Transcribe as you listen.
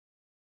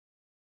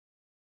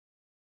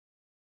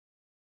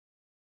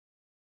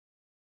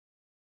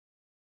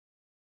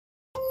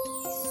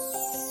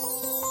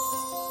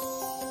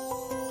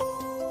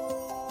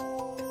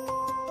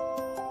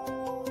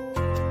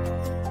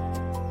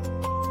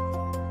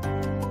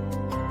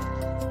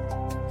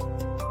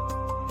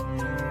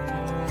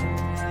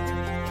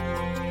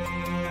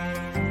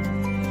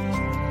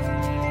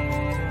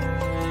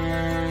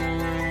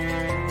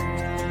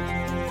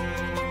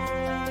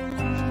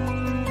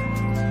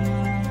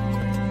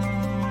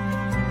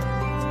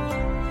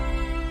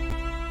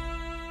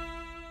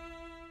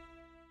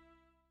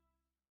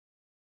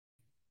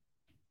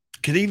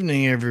Good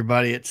evening,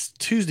 everybody. It's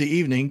Tuesday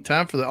evening,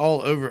 time for the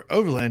All Over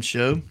Overland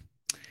show.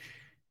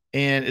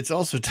 And it's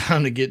also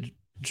time to get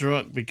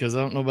drunk because I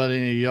don't know about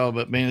any of y'all,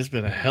 but man, it's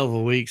been a hell of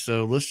a week.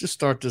 So let's just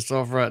start this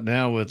off right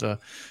now with a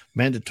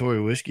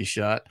mandatory whiskey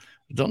shot.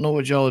 I don't know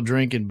what y'all are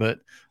drinking, but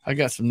I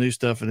got some new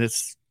stuff and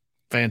it's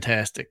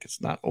fantastic.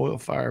 It's not oil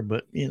fire,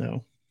 but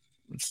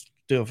it's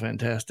still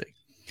fantastic.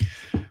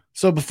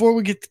 So before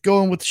we get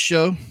going with the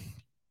show,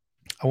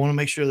 I want to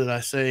make sure that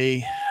I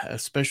say a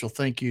special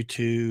thank you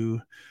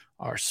to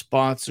our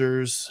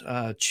sponsors,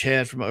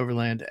 Chad from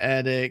Overland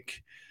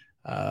Attic,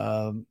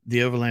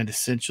 the Overland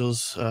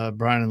Essentials,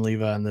 Brian and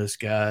Levi and those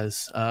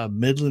guys,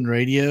 Midland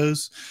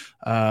Radios.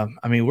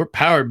 We're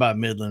powered by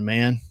Midland,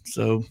 man.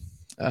 So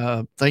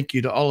thank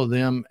you to all of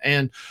them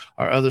and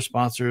our other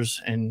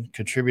sponsors and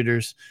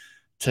contributors.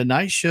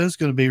 Tonight's show is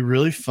going to be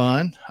really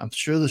fun. I'm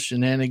sure the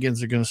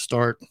shenanigans are going to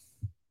start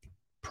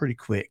pretty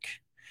quick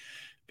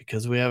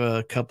because we have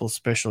a couple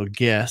special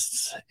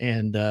guests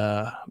and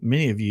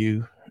many of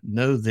you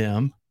know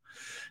them.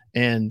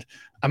 And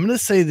I'm going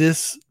to say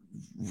this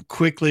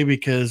quickly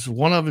because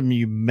one of them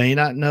you may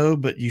not know,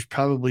 but you've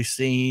probably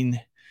seen.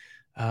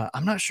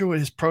 I'm not sure what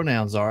his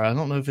pronouns are. I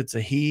don't know if it's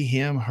a he,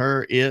 him,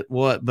 her, it,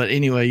 what. But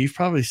anyway, you've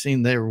probably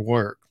seen their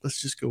work.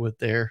 Let's just go with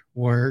their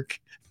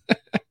work.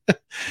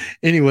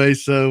 Anyway,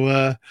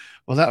 so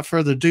without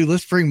further ado,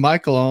 let's bring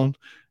Michael on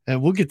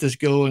and we'll get this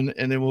going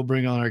and then we'll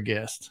bring on our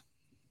guest.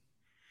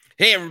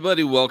 Hey,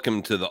 everybody.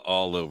 Welcome to the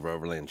All Over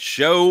Overland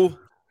show.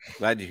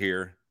 Glad you're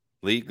here.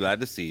 Lee, glad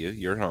to see you.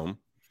 You're home.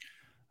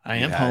 I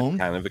am home.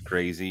 Kind of a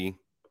crazy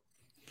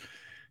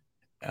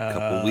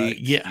couple weeks.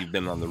 Yeah. You've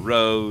been on the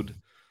road,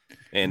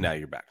 and now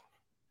you're back.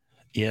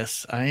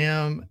 Yes, I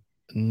am.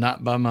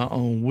 Not by my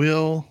own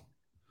will,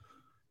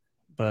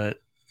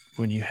 but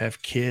when you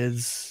have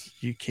kids,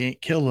 you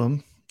can't kill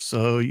them,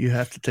 so you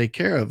have to take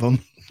care of them.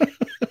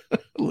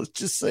 Let's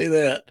just say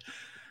that.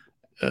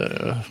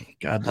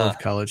 God love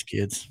college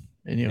kids.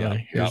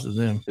 Anyway, here's to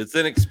them. It's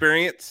an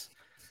experience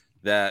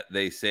that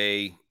they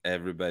say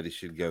everybody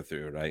should go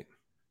through, right?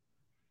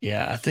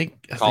 Yeah, I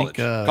think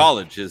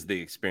college is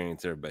the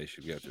experience everybody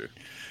should go through.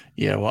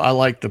 Yeah, well, I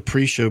like the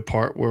pre-show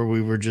part where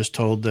we were just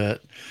told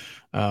that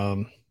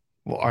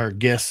our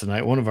guest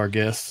tonight, one of our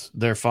guests,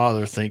 their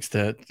father thinks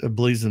that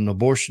believes in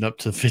abortion up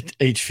to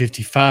age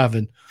 55,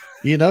 and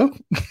there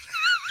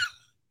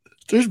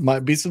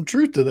might be some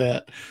truth to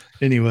that.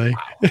 Anyway.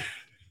 Wow.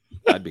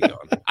 I'd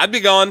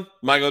be gone.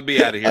 Michael would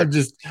be out of here. I'd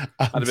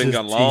have been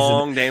gone a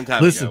long damn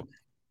time ago.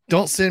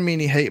 Don't send me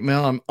any hate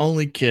mail. I'm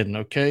only kidding.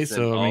 Okay.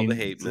 Send the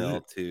hate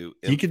mail to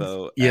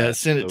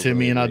send it to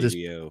me and I'll just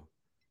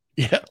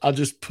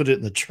put it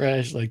in the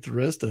trash like the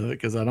rest of it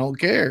because I don't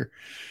care.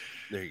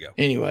 There you go.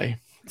 Anyway,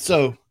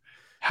 so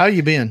how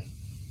you been?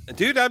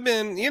 Dude, I've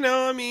been,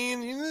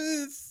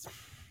 I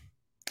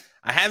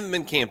haven't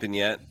been camping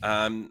yet.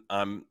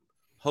 I'm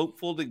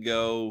hopeful to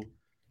go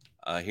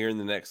here in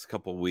the next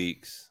couple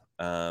weeks.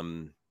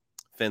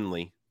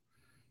 Finley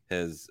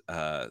has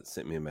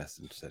sent me a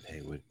message and said,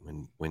 hey,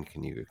 when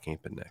can you go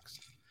camping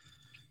next?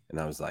 And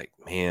I was like,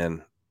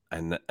 man,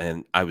 and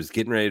I was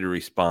getting ready to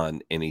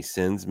respond, and he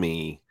sends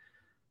me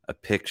a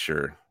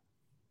picture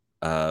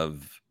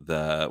of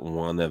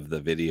one of the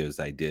videos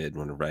I did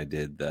whenever I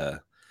did the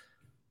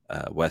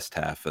west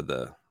half of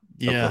the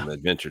Oklahoma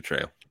Adventure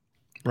Trail.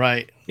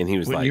 Right. And he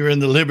was when like, you were in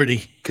the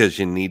Liberty. Because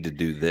you need to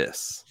do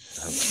this.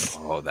 I was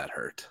like, oh, that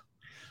hurt.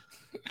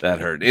 That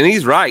hurt. And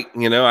he's right.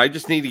 I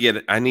just need to get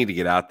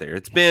out there.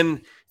 It's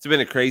been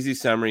a crazy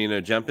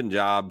summer, jumping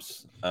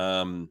jobs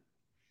has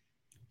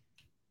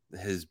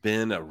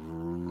been a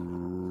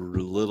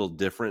little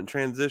different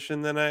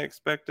transition than I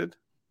expected.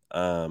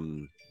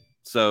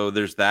 So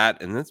there's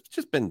that, and it's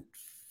just been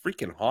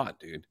freaking hot,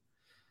 dude.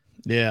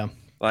 Yeah.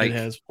 Like, it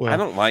has. Well, I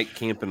don't like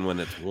camping when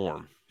it's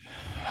warm.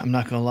 I'm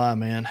not gonna lie,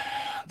 man.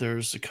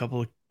 There's a couple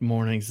of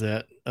mornings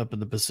that up in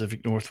the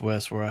Pacific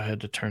Northwest where I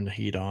had to turn the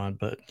heat on,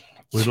 but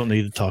we don't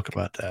need to talk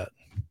about that.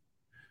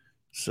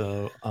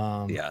 So,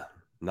 yeah,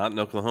 not in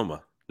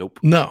Oklahoma. Nope.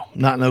 No,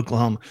 not in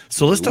Oklahoma.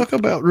 So let's talk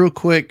about real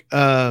quick.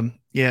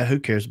 Who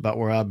cares about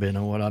where I've been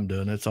and what I'm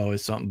doing? It's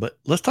always something. But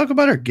let's talk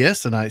about our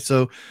guest tonight.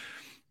 So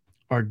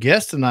our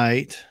guest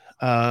tonight,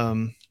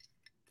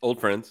 old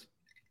friends,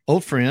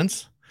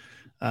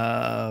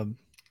 and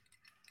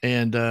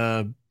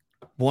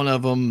one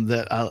of them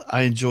that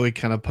I enjoy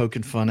kind of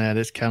poking fun at.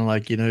 It's kind of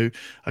like, a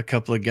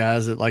couple of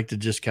guys that like to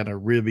just kind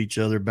of rib each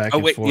other back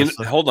and forth.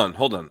 Hold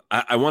on.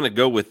 I want to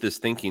go with this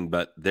thinking,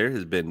 but there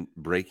has been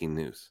breaking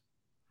news.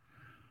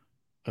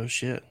 Oh,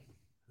 shit.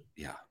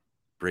 Yeah.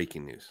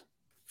 Breaking news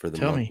for the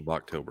Tell month me. of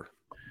October.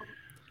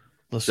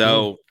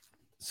 So,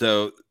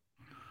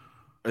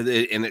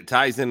 and it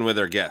ties in with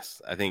our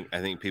guests. I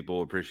think people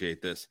will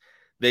appreciate this.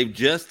 They've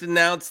just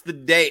announced the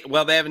date.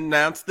 Well, they haven't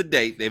announced the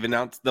date. They've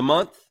announced the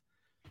month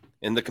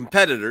and the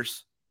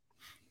competitors.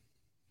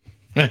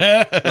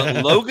 But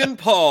Logan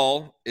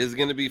Paul is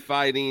going to be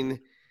fighting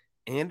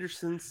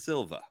Anderson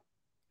Silva.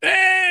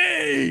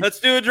 Hey!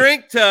 Let's do a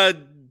drink to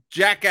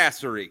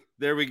jackassery.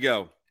 There we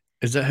go.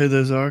 Is that who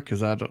those are?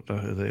 Because I don't know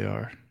who they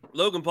are.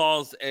 Logan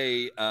Paul's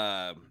a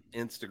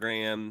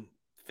Instagram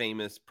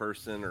famous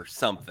person or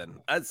something.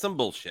 Some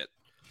bullshit.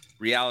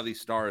 Reality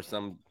star or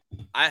some.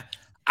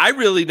 I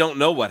really don't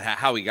know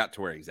how he got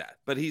to where he's at,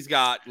 but he's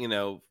got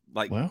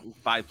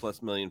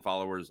 5+ million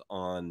followers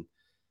on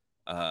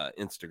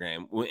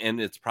Instagram, and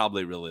it's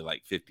probably really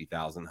like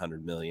 50,000,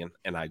 100 million.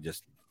 And I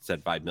just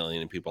said 5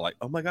 million, and people are like,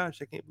 oh my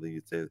gosh, I can't believe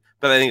you said it.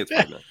 But I think it's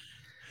 5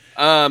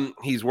 million.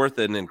 He's worth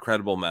an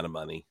incredible amount of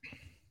money.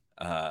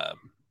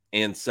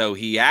 And so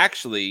he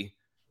actually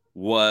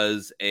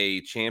was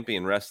a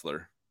champion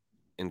wrestler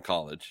in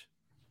college.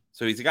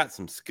 So he's got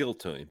some skill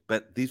to him,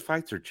 but these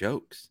fights are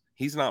jokes.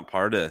 He's not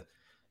part of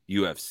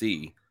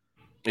UFC.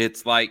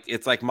 It's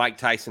like Mike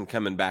Tyson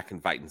coming back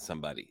and fighting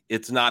somebody.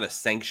 It's not a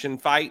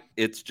sanctioned fight.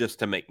 It's just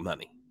to make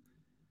money.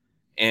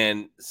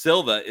 And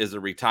Silva is a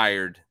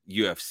retired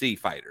UFC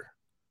fighter.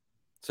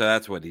 So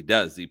that's what he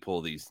does. He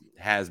pull these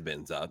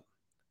has-beens up.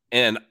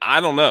 And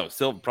I don't know.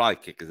 Silva probably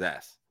kick his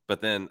ass.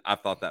 But then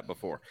I've thought that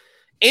before.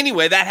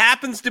 Anyway, that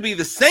happens to be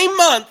the same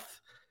month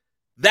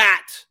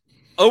that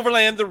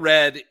Overland the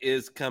Red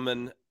is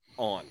coming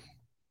on.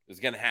 It's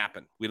going to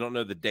happen. We don't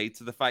know the dates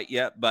of the fight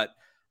yet, but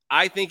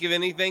I think, if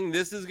anything,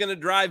 this is going to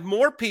drive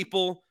more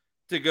people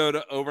to go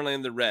to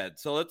Overland the Red.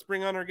 So let's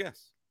bring on our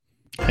guests.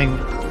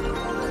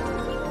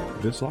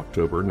 This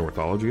October,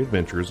 Northology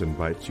Adventures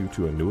invites you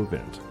to a new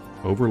event,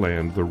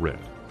 Overland the Red.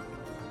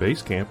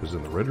 Base camp is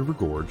in the Red River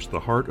Gorge, the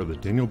heart of the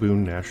Daniel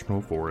Boone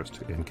National Forest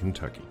in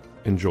Kentucky.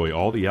 Enjoy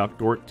all the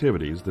outdoor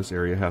activities this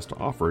area has to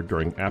offer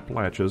during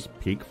Appalachia's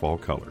peak fall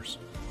colors.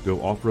 Go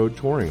off-road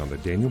touring on the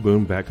Daniel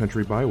Boone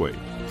Backcountry Byway,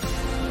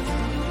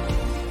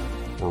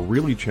 or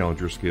really challenge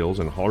your skills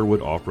in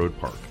Hollerwood Off-Road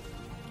Park.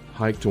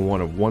 Hike to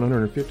one of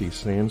 150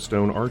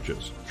 sandstone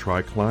arches.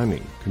 Try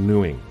climbing,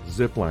 canoeing,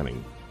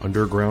 ziplining,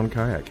 underground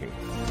kayaking.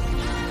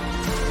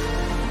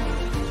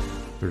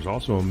 There's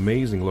also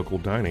amazing local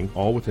dining,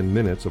 all within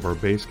minutes of our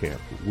base camp,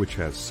 which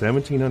has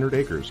 1,700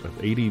 acres of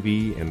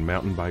ADV and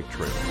mountain bike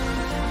trails.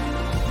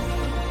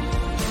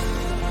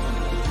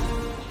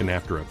 And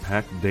after a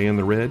packed day in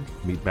the Red,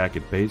 meet back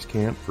at base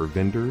camp for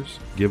vendors,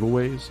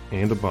 giveaways,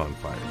 and a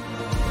bonfire.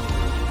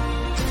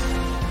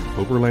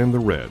 Overland the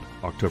Red,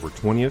 October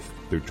 20th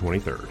through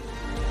 23rd.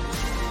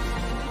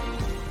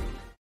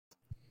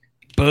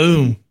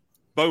 Boom.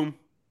 Boom.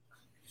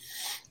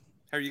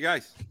 How are you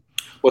guys?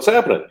 What's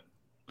happening?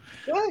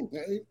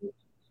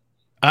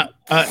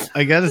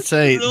 I got to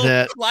say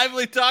that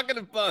lively talking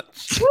a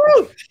bunch.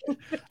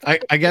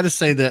 I got to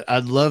say that I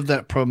love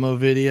that promo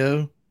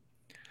video.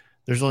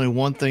 There's only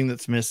one thing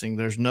that's missing.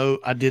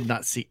 I did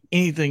not see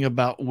anything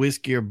about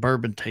whiskey or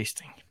bourbon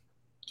tasting.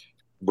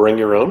 Bring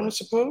your own, I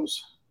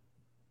suppose.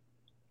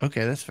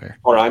 Okay, that's fair.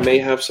 Or I may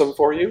have some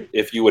for you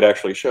if you would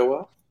actually show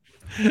up.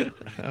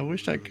 I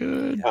wish I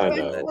could. I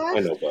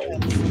know,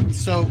 buddy.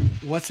 So,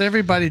 what's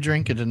everybody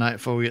drinking tonight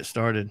before we get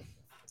started?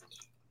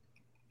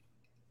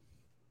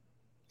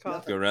 Go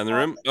around the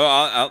room.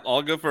 Oh,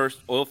 I'll go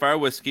first. Oil Fire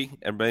whiskey.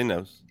 Everybody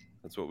knows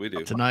that's what we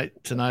do. Tonight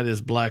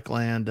is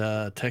Blackland,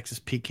 Texas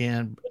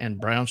pecan and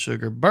brown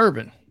sugar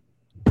bourbon.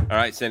 All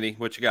right, Cindy,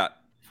 what you got?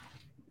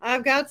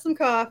 I've got some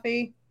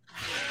coffee.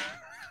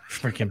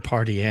 Freaking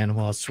party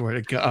animal! I swear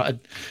to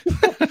God.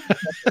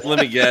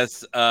 Let me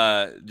guess.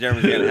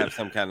 Jeremy's gonna have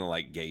some kind of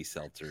like gay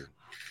seltzer.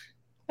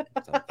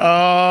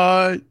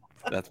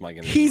 That's my.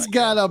 He's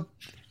got a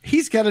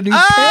new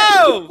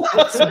pet.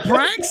 It's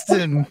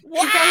Braxton.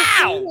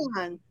 Wow.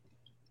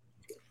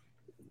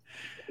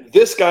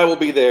 This guy will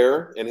be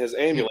there in his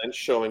ambulance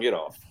showing it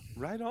off.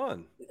 Right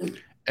on.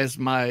 As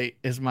my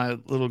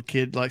little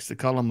kid likes to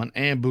call him, an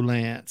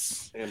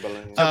ambulance.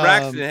 So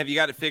Braxton, have you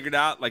got it figured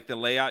out, like the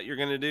layout you're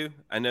going to do?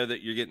 I know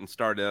that you're getting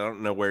started. I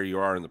don't know where you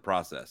are in the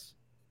process.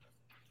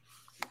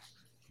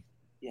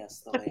 Yes,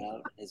 the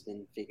layout has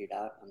been figured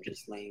out. I'm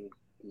just laying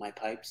my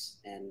pipes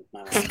and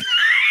my line.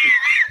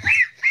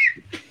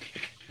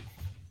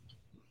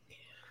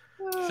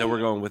 So we're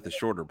going with the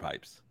shorter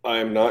pipes.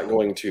 I'm not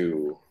going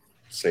to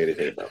say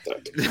anything about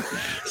that.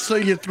 So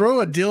you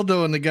throw a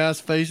dildo in the guy's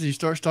face and he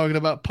starts talking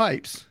about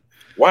pipes.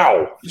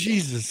 Wow.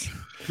 Jesus.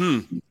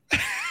 All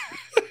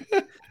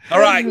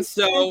right,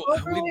 so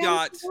we've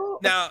got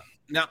now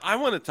I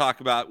want to talk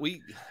about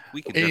we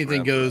could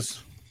anything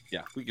goes.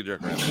 Yeah, we could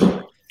joke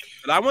around.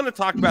 But I want to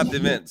talk about the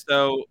event.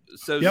 So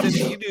yep.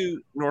 Cindy, you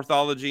do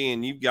Northology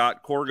and you've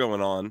got core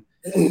going on.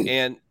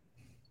 And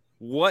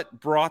what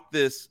brought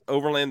this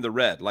Overland the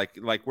Red? Like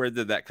where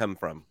did that come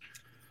from?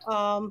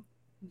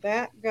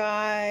 That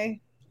guy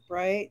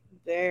right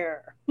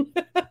there.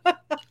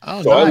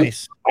 Oh, so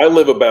nice. I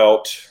live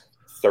about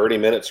 30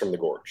 minutes from the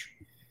gorge.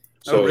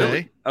 So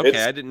really?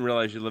 Okay, I didn't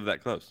realize you lived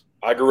that close.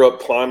 I grew up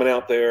climbing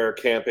out there,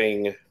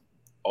 camping,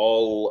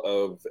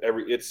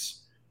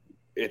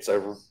 it's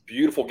a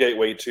beautiful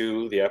gateway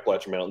to the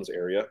Appalachian Mountains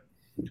area.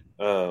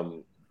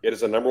 It is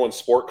the number one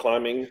sport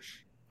climbing,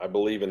 I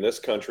believe, in this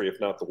country, if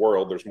not the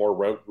world. There's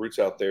more routes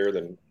out there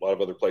than a lot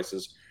of other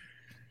places.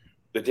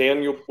 We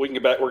can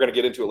get back. We're going to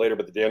get into it later,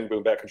 but the Daniel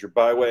Boone Backcountry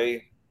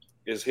Byway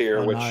is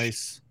here, which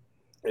nice.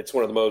 It's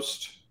one of the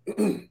most.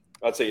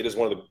 I'd say it is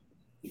one of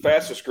the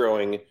fastest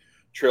growing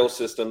trail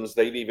systems.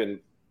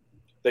 They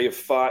have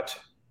fought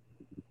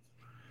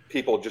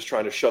people just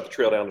trying to shut the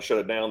trail down to shut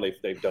it down.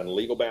 They've done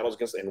legal battles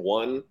against and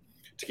won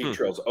to keep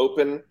trails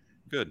open.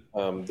 Good.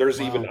 There's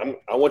Wow. even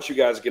I want you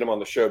guys to get him on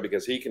the show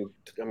because he can.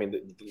 I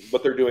mean,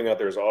 what they're doing out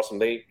there is awesome.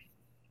 They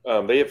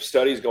have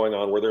studies going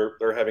on where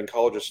they're having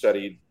colleges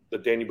study the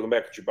Daniel Boone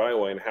Backcountry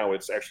Byway and how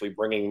it's actually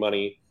bringing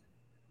money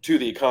to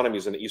the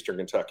economies in eastern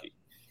Kentucky.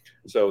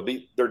 So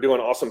they're doing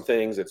awesome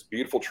things. It's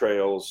beautiful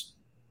trails,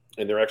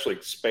 and they're actually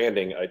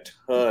expanding a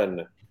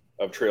ton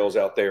of trails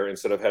out there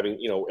instead of having,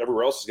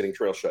 everywhere else is getting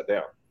trails shut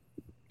down.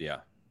 Yeah.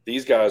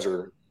 These guys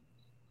are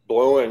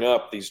blowing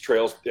up these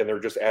trails, and they're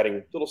just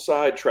adding little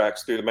side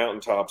tracks through the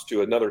mountaintops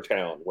to another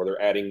town where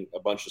they're adding a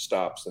bunch of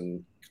stops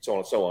and so on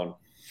and so on.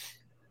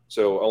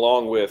 So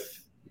along with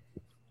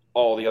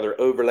all the other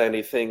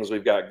overlandy things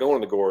we've got going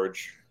in the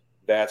gorge,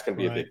 that's going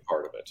to be a big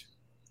part of it.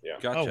 Yeah.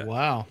 Gotcha. Oh,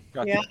 wow.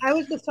 Gotcha. Yeah, I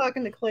was just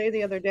talking to Clay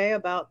the other day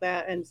about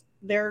that, and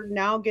they're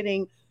now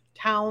getting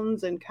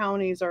towns and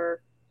counties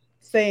are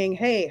saying,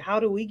 hey, how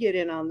do we get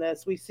in on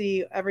this? We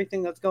see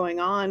everything that's going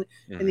on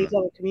in these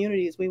other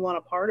communities. We want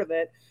a part of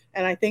it.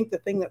 And I think the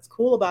thing that's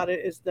cool about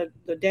it is that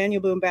the Daniel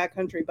Boone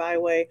Backcountry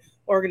Byway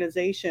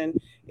organization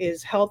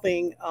is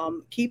helping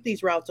keep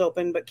these routes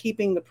open, but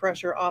keeping the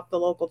pressure off the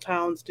local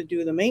towns to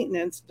do the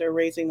maintenance. They're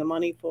raising the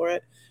money for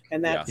it.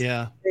 And that's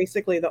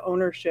basically the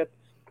ownership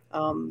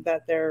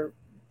that they're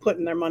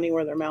putting their money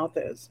where their mouth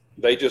is.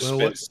 They just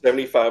spent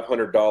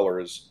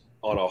 $7,500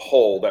 on a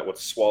hole that would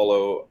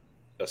swallow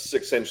a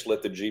 6-inch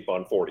lifted Jeep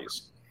on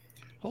 40s.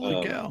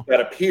 Holy cow. That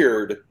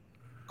appeared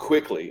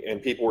quickly,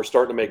 and people were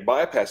starting to make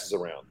bypasses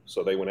around.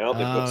 So they went out,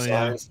 they put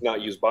signs to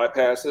not use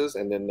bypasses,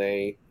 and then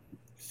they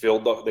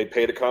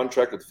paid a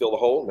contractor to fill the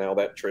hole. Now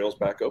that trail's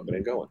back open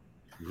and going.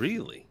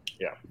 Really?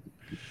 Yeah.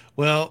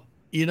 Well,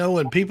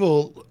 when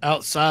people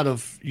outside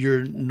of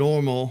your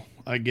normal,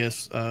 I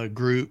guess,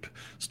 group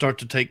start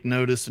to take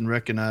notice and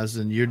recognize,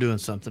 and you're doing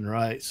something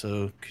right.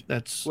 So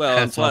that's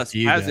and plus,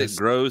 as guys. it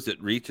grows,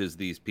 it reaches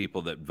these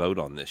people that vote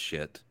on this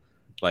shit.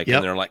 And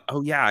they're like,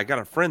 oh yeah, I got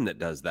a friend that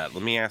does that.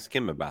 Let me ask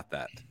him about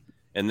that.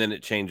 And then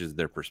it changes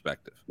their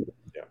perspective.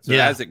 Yeah. So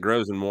as it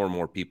grows and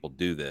more people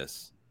do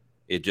this,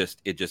 it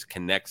just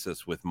connects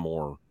us with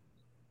more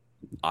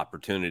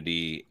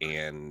opportunity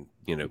and,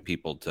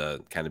 people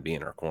to kind of be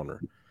in our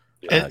corner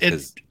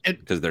because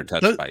they're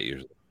touched by it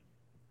usually.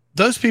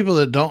 Those people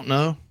that don't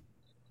know,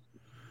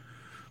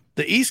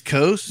 the East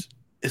Coast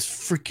is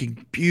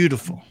freaking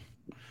beautiful,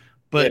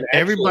 but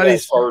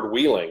everybody's hard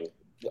wheeling.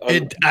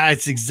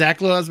 It's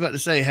exactly what I was about to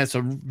say. It has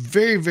a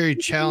very, very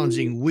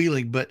challenging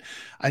wheeling, but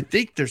I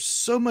think there's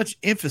so much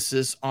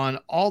emphasis on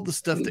all the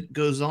stuff that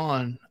goes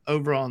on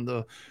over on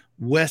the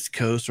West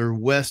Coast or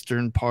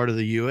western part of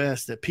the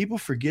U.S. that people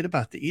forget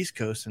about the East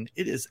Coast, and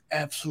it is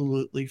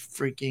absolutely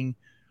freaking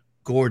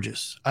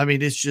gorgeous. I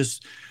mean, it's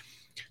just,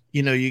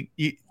 you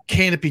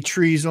canopy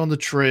trees on the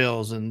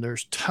trails, and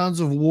there's tons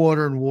of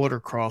water and water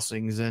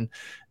crossings, and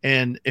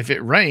if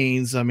it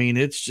rains, I mean,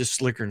 it's just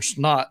slicker and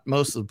snot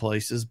most of the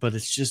places, but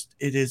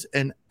it is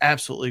an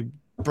absolutely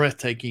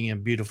breathtaking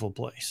and beautiful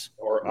place.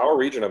 Or our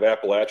region of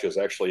Appalachia is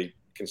actually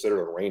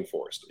considered a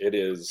rainforest. It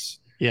is.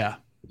 Yeah.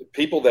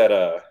 People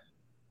that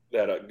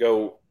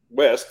go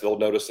west, they'll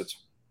notice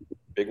it's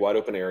big wide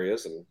open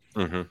areas,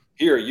 and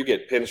here you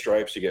get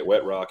pinstripes, you get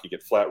wet rock, you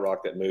get flat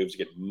rock that moves, you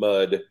get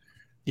mud.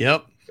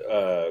 Yep.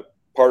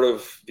 Part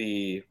of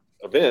the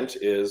event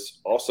is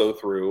also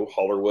through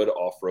Hollerwood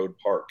Off-Road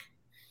Park,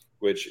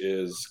 which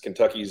is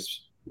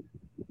Kentucky's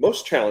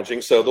most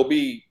challenging. So there'll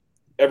be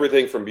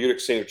everything from Buick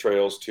Scenic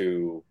Trails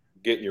to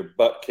getting your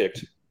butt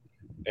kicked.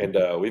 And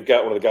we've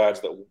got one of the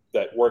guys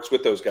that works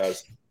with those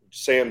guys,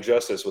 Sam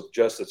Justice with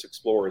Justice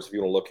Explorers, if you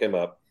want to look him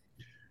up.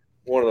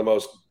 One of the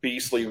most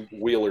beastly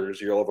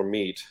wheelers you'll ever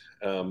meet.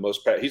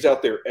 He's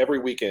out there every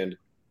weekend,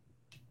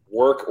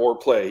 work or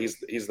play.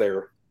 He's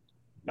there.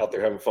 Out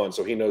there having fun,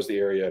 so he knows the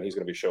area and he's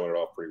going to be showing it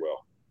off pretty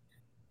well.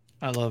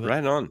 I love it.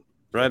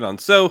 Right on.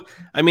 So,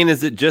 I mean,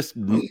 is it just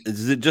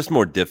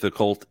more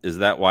difficult? Is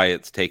that why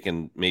it's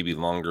taken maybe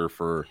longer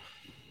for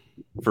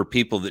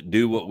people that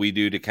do what we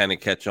do to kind of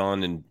catch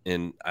on?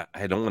 And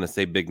I don't want to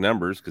say big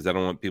numbers because I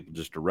don't want people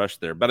just to rush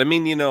there. But I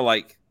mean,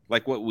 like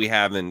what we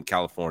have in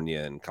California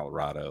and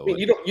Colorado. I mean,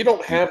 you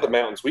don't have the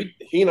mountains.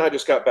 He and I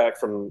just got back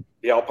from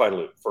the Alpine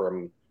Loop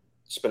from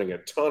spending a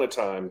ton of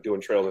time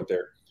doing trails out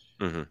there.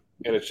 Mm-hmm.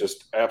 And it's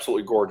just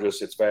absolutely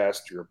gorgeous. It's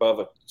vast. You're above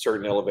a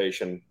certain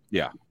elevation.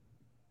 Yeah.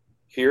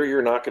 Here,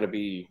 you're not going to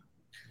be.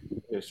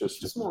 It's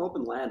just more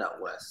open land out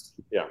west.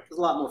 Yeah. There's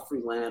a lot more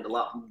free land. A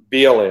lot more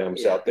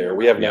BLMs out there.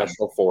 We have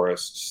national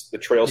forests. The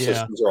trail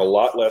systems are a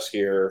lot less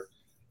here.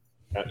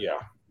 Yeah.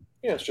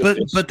 It's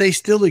just. But they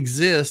still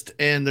exist,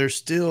 and there's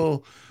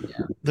still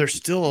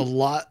a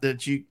lot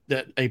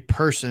that a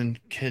person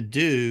can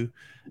do.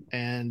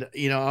 And,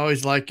 I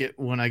always like it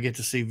when I get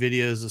to see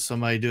videos of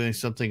somebody doing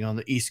something on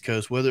the East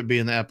Coast, whether it be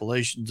in the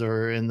Appalachians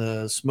or in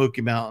the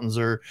Smoky Mountains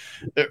or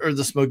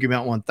the Smoky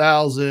Mountain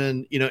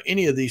 1000,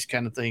 any of these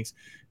kind of things.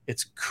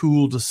 it's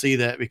cool to see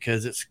that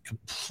because it's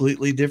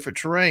completely different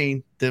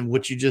terrain than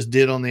what you just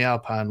did on the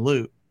Alpine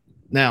Loop.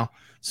 Now,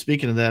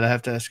 speaking of that, I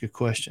have to ask a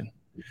question.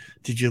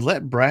 Did you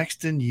let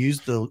Braxton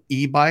use the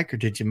e-bike or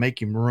did you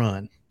make him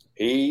run?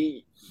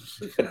 You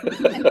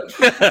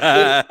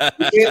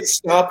can't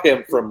stop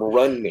him from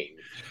running.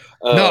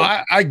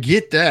 No, I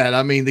get that.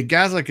 I mean, the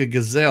guy's like a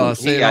gazelle. I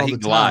say it all the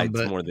time,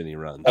 but more than he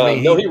runs. I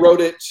mean, no, he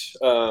rode it.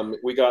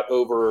 We got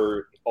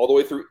over all the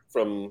way through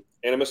from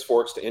Animas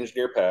Forks to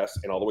Engineer Pass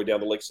and all the way down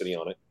to Lake City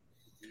on it.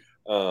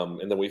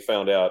 And then we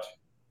found out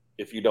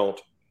if you don't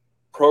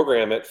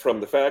program it from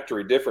the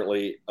factory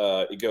differently,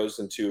 it goes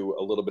into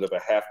a little bit of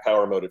a half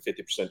power mode at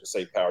 50% to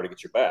save power to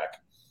get you back.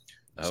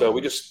 Oh. So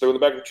we just threw it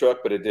in the back of the truck,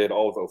 but it did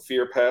all of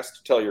Ophir Pass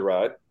to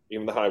Telluride,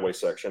 even the highway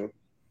section.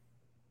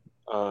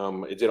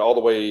 It did all the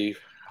way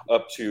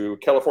up to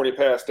California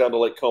Pass, down to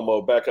Lake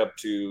Como, back up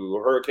to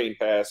Hurricane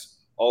Pass,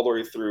 all the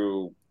way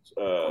through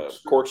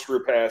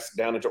Corkscrew Pass,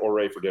 down into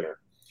Ouray for dinner.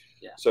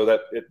 Yeah. So that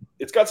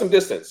it's got some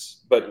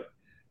distance, but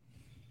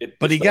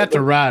he got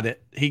to ride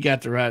it. He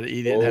got to ride it.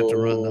 He didn't have to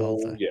run the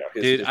whole thing. Yeah,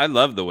 dude, I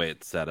love the way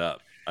it's set up.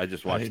 I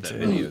just watched that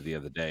video the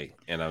other day,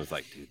 and I was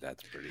like, dude,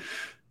 that's pretty.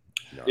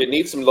 It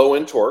needs some low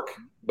end torque,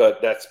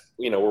 but that's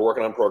we're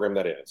working on programming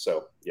that in.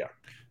 So yeah.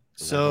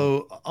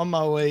 So on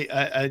my way,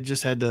 I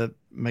just had to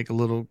make a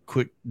little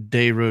quick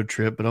day road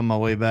trip, but on my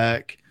way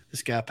back,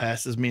 this guy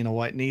passes me in a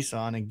white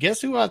Nissan, and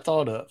guess who I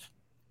thought of?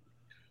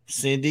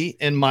 Cindy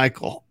and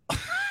Michael.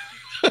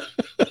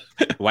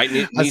 White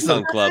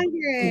Nissan Club.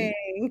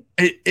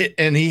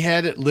 And he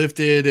had it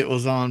lifted. It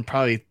was on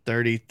probably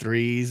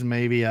 33s,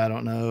 maybe. I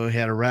don't know. He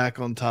had a rack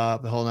on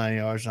top, the whole 9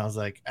 yards. And I was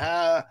like,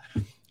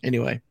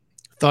 Anyway,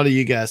 thought of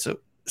you guys. So,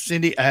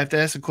 Cindy, I have to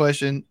ask a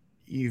question.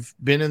 You've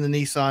been in the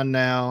Nissan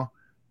now.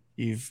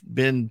 You've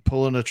been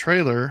pulling a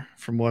trailer,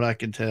 from what I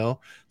can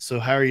tell.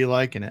 So, how are you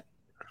liking it?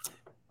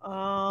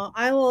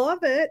 I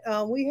love it.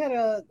 We had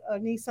a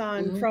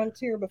Nissan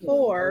Frontier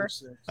before,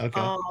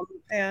 okay.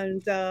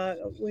 And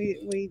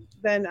we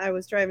then I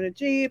was driving a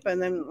Jeep, and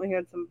then we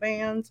had some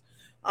vans.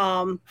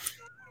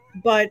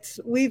 But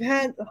we've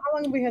had, how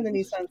long have we had the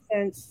Nissan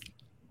since?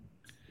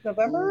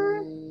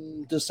 November?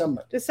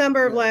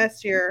 December of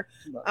last year.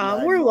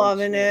 We're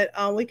loving it.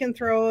 We can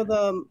throw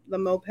the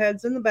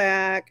mopeds in the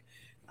back,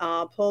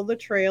 pull the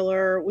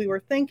trailer. We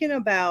were thinking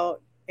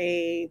about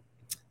a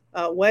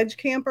wedge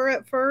camper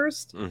at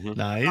first.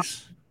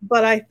 Nice.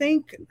 But I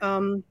think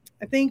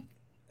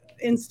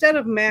instead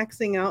of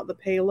maxing out the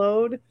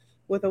payload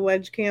with a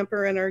wedge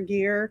camper in our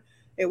gear,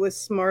 it was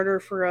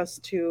smarter for us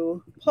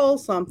to pull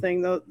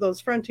something.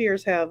 Those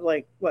Frontiers have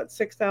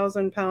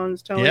 6,000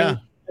 pounds towing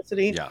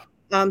capacity. Yeah.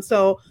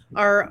 So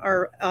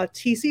our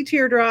TC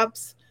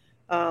Teardrops,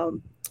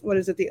 what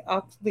is it? The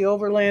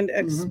Overland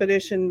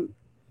Expedition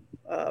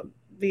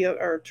via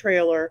our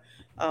trailer.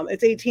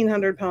 It's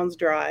 1,800 pounds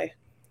dry.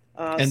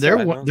 And they're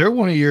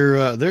one of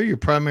your they're your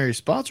primary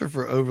sponsor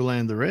for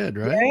Overland the Red,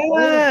 right?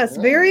 Yes,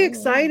 very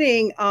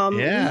exciting.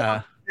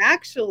 Yeah,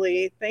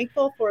 actually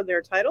thankful for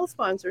their title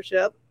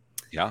sponsorship.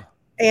 Yeah,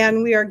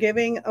 and we are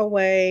giving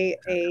away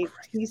a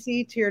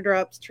TC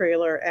Teardrops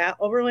trailer at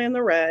Overland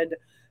the Red.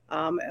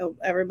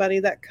 Everybody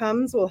that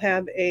comes will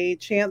have a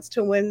chance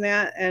to win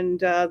that,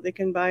 and they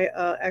can buy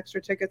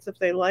extra tickets if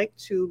they like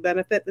to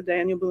benefit the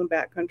Daniel Boone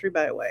Backcountry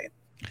Byway.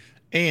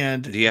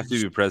 And do you have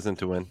to be present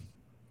to win?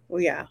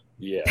 Well, yeah.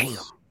 Yeah.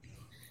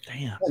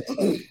 Damn.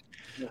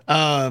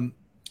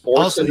 Or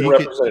also, the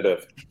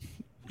representative.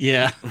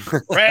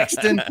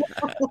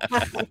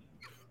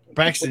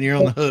 Braxton, you're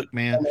on the hook,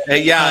 man.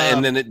 Hey,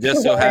 and then it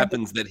just so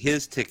happens that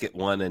his ticket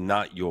won and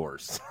not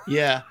yours.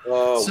 Yeah.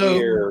 Oh,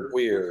 so,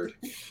 weird.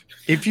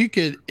 If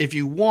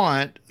you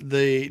want,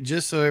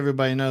 just so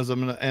everybody knows,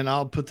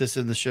 I'll put this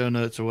in the show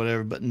notes or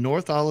whatever, but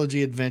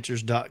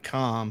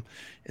northologyadventures.com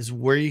is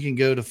where you can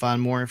go to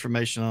find more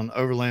information on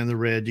Overland the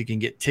Red. You can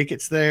get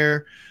tickets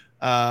there.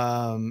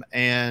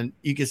 And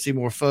you can see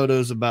more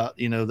photos about,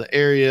 the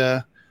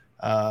area,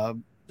 the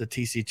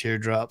TC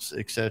Teardrops,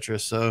 etc.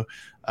 So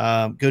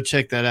go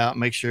check that out.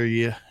 Make sure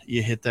you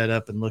hit that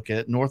up and look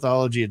at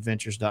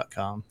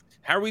northologyadventures.com.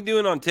 How are we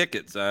doing on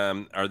tickets?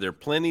 Are there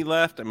plenty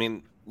left? I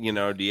mean,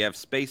 do you have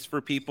space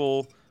for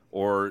people,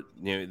 or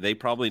they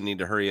probably need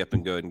to hurry up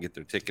and go ahead and get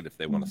their ticket if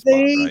they want to spot,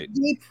 right?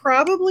 They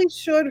probably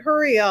should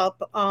hurry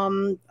up.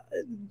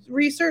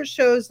 Research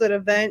shows that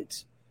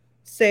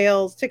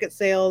ticket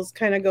sales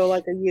kind of go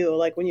like a U.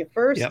 Like when you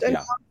first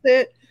announce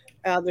it,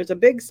 there's a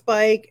big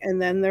spike,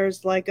 and then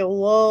there's like a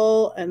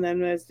lull, and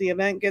then as the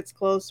event gets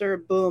closer,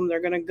 boom,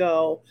 they're going to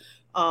go.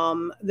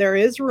 There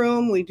is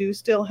room. We do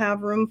still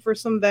have room for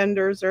some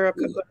vendors. There are a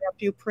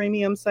few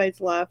premium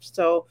sites left,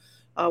 so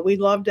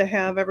we'd love to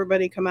have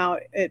everybody come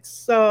out. It's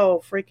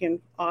so freaking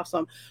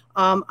awesome.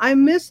 I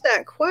missed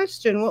that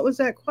question. What was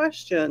that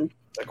question?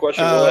 The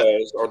question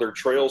was, are there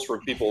trails for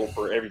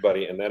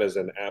everybody? And that is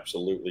an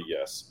absolutely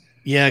yes.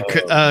 Yeah,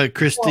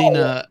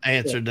 Christina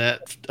answered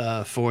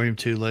that for him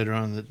too later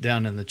on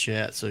down in the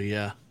chat. So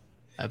yeah,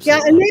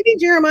 absolutely. Yeah, and maybe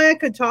Jeremiah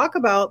could talk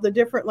about the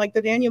different, like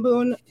the Daniel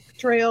Boone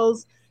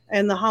trails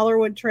and the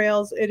Hollerwood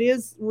trails. It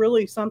is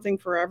really something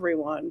for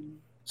everyone.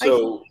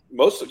 So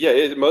most of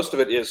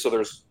it is, so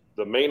there's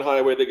the main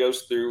highway that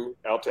goes through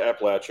out to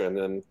Appalachia, and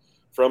then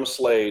from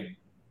Slade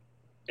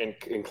and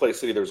in Clay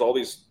City, there's all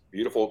these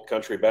beautiful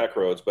country back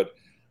roads, but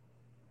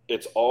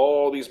it's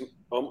all these,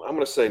 I'm going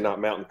to say not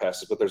mountain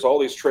passes, but there's all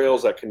these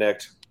trails that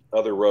connect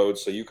other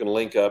roads, so you can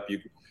link up.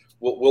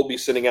 We'll be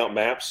sending out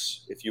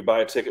maps. If you buy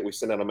a ticket, we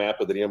send out a map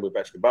of the Daniel Boone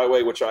Backcountry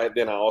Byway, which I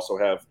also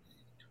have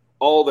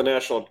all the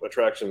national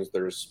attractions.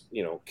 There's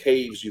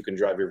caves you can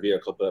drive your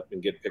vehicle up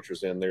and get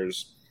pictures in.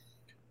 There's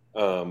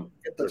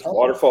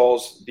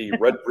waterfalls. The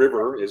Red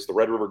River is the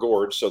Red River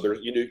Gorge, so there's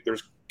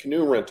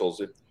canoe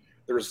rentals.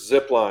 There's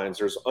zip lines.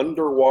 There's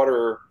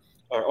underground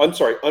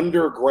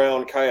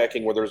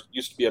kayaking where there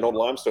used to be an old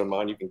limestone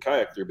mine you can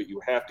kayak through, but you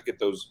have to get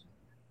those.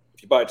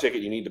 If you buy a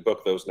ticket, you need to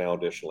book those now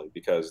additionally,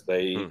 because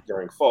they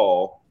during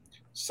fall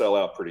sell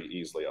out pretty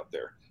easily out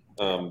there.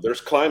 There's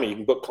climbing. You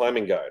can book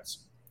climbing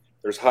guides.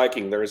 There's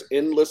hiking. There's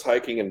endless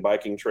hiking and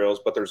biking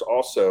trails, but there's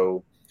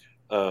also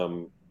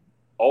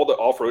all the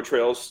off-road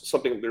trails.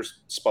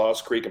 There's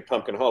Spas Creek and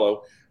Pumpkin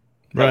Hollow.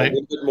 Right. A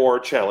little bit more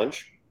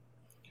challenge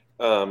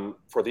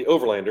for the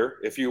overlander.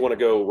 If you want to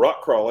go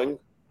rock crawling,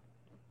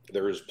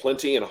 there's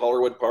plenty in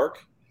Hollerwood Park.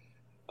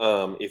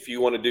 If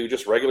you want to do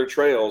just regular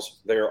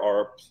trails, there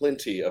are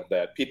plenty of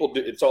that.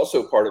 It's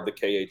also part of the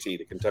KAT,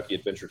 the Kentucky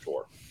Adventure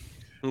Tour.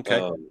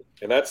 Okay.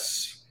 And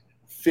that's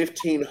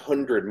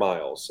 1,500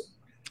 miles.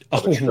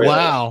 Oh,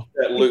 wow.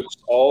 That loops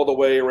all the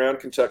way around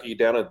Kentucky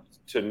down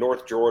to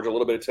North Georgia, a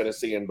little bit of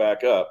Tennessee, and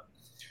back up.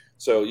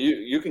 So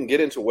you can get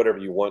into whatever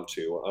you want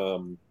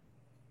to.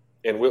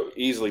 And we'll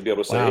easily be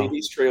able to say, hey,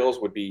 these trails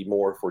would be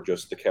more for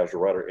just the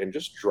casual rider. And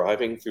just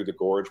driving through the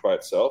gorge by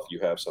itself, you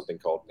have something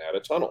called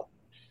Nata Tunnel.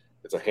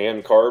 It's a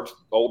hand-carved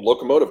old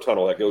locomotive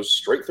tunnel that goes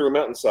straight through a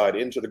mountainside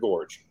into the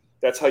gorge.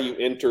 That's how you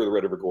enter the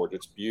Red River Gorge.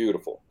 It's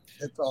beautiful.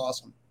 It's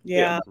awesome.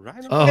 Yeah.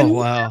 Right. Oh,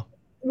 wow.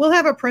 We'll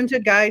have a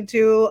printed guide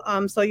too,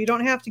 so you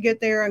don't have to get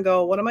there and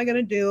go, what am I going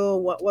to do?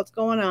 What's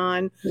going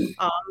on?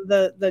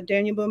 The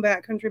Daniel Boone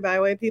Backcountry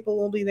Byway people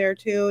will be there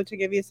too to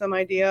give you some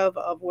idea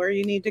of where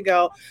you need to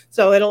go.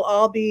 So it'll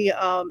all be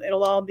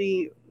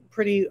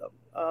pretty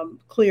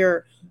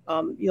clear.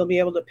 You'll be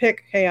able to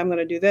pick, hey, I'm going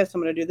to do this.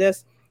 I'm going to do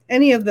this.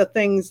 Any of the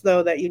things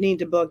though that you need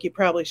to book, you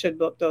probably should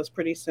book those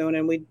pretty soon.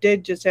 And we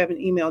did just have an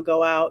email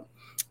go out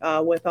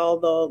with all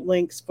the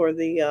links for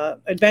the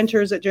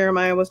adventures that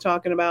Jeremiah was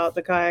talking about,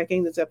 the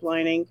kayaking, the zip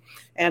lining,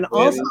 and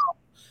also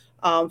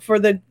for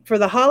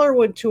the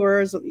Hollerwood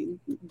tours.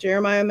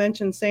 Jeremiah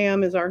mentioned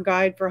Sam is our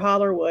guide for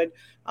Hollerwood.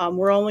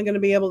 We're only going to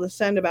be able to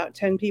send about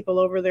 10 people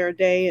over there a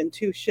day in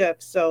 2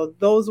 shifts, so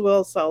those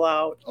will sell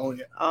out. Oh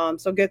yeah.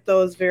 So get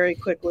those very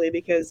quickly,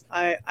 because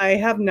I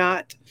have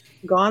not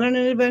gone on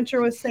an adventure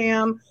with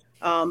Sam,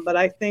 but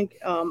I think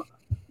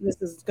this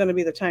is going to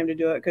be the time to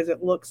do it because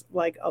it looks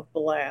like a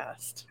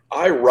blast.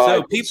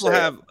 So people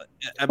have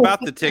about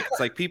the tickets,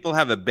 like people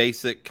have a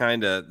basic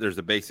there's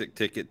a basic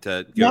ticket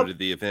to go to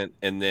the event,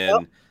 and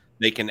then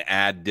they can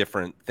add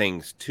different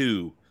things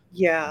to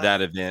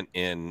that event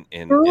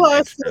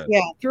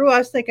through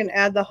us they can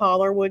add the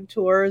Hollerwood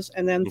tours,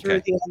 and then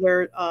through the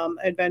other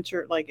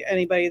adventure, like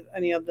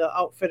any of the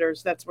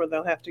outfitters, that's where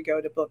they'll have to go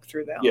to book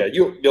through them.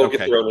 You'll get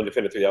their own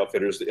independent through the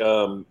outfitters.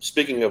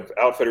 Speaking of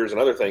outfitters and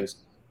other things,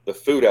 the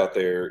food out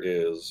there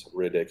is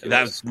ridiculous.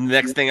 That's the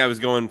next thing I was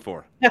going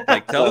for.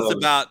 Like, tell us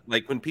about,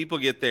 like, when people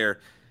get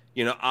there,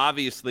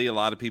 obviously a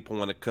lot of people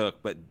want to cook,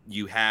 but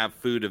you have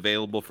food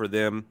available for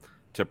them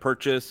to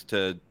purchase,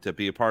 to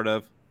be a part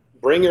of?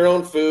 Bring your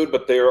own food,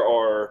 but there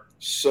are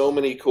so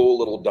many cool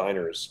little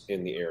diners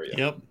in the area.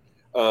 Yep.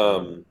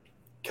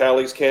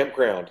 Callie's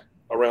Campground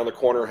around the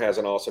corner has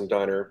an awesome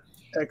diner.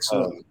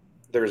 Excellent.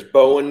 There's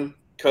Bowen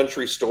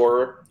Country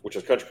Store, which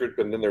is country,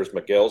 and then there's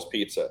Miguel's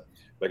Pizza.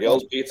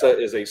 Miguel's Pizza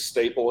is a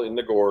staple in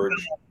the gorge.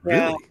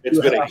 Yeah. It's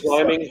been a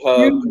climbing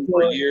hub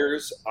for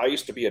years. I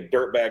used to be a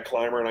dirtbag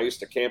climber, and I used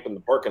to camp in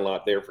the parking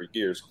lot there for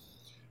years.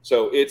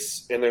 So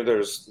there's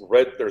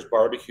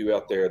barbecue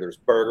out there. There's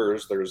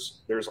burgers.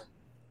 There's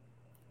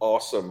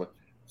awesome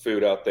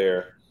food out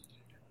there.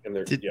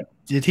 And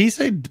did he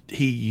say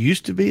he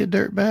used to be a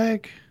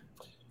dirtbag?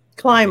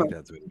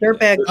 Climber.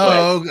 Dirtbag.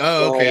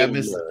 Oh, okay. I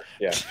missed.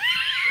 Yeah.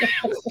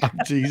 I'm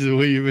teasing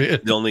what you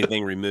meant. The only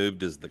thing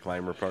removed is the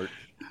climber part.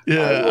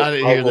 Yeah, I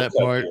didn't hear that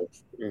part.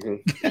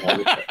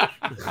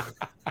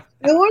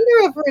 I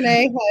wonder if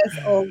Renee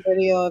has old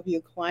video of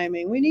you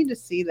climbing. We need to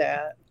see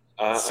that.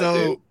 I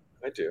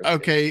do.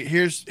 Okay,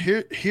 here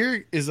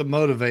is a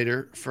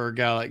motivator for a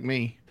guy like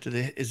me.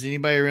 Does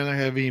anybody around there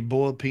have any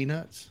boiled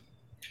peanuts?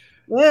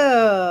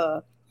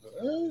 Yeah,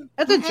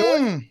 that's a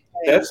Georgia thing.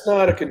 That's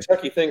not a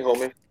Kentucky thing,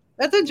 homie.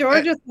 That's a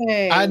Georgia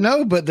thing. I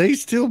know, but they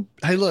still.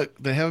 Hey, look,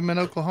 they have them in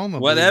Oklahoma.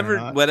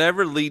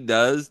 Whatever Lee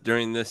does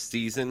during this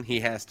season, he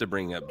has to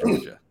bring up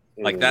Georgia.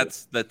 Like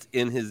that's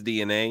in his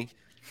DNA.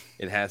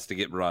 It has to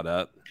get brought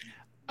up.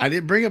 I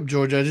didn't bring up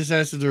Georgia. I just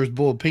asked if there was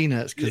boiled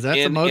peanuts because that's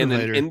a motivator. In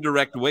an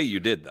indirect way, you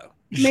did though.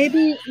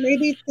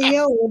 Maybe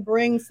Theo will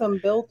bring some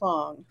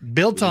biltong.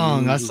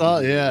 Biltong, I saw.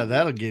 Yeah,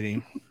 that'll get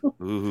him.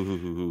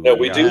 Ooh, No,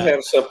 we do yeah.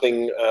 have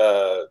something.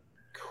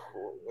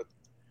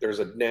 There's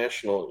a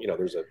national,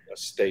 there's a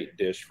state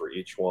dish for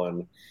each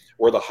one.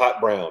 We're the hot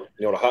brown.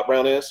 You know what a hot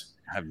brown is?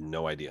 I have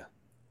no idea.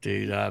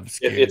 Dude, I'm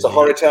scared. It's a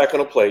heart attack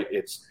on a plate.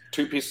 It's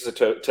 2 pieces of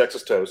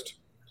Texas toast.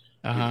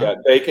 Uh-huh. You've got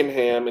bacon,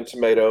 ham, and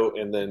tomato,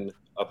 and then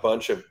a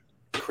bunch of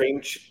creamy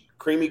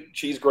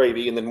cheese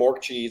gravy, and then more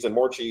cheese,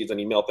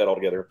 and you melt that all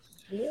together.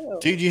 Ew.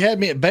 Dude, you had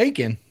me at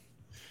bacon.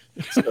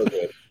 So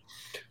good.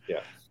 Oh.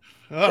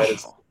 That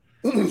is-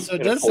 So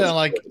it does sound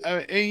like,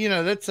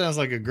 that sounds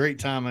like a great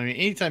time. I mean,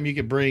 anytime you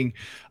can bring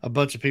a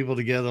bunch of people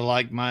together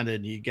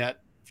like-minded, you got,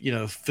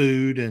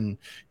 food and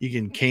you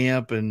can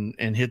camp and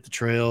hit the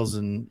trails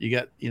and you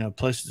got,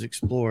 places to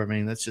explore. I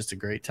mean, that's just a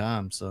great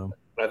time. So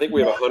I think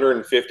we have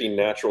 150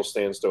 natural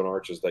sandstone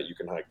arches that you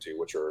can hike to,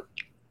 which are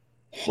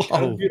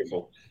kind of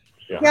beautiful.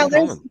 Yeah,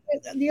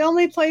 the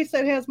only place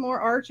that has more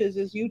arches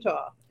is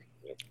Utah.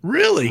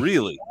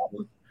 Really?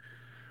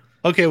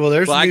 Okay, well,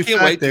 there's a new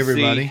fact,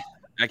 everybody.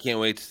 I can't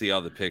wait to see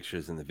all the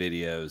pictures and the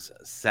videos.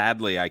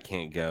 Sadly, I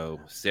can't go.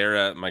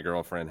 Sarah, my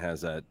girlfriend,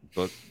 has a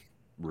book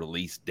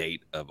release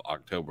date of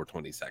October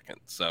 22nd.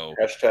 So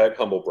hashtag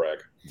humble brag.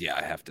 Yeah,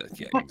 I have to.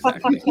 Yeah,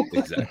 exactly.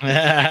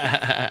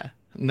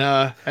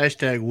 No,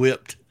 hashtag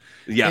whipped.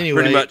 Yeah,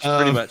 anyway, pretty much.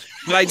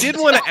 But I did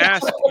want to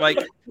ask, you've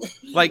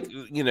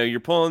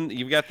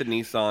got the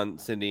Nissan,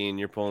 Cindy, and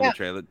you're pulling the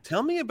trailer.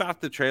 Tell me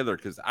about the trailer,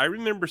 because I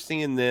remember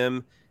seeing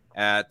them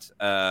at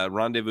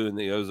Rendezvous in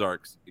the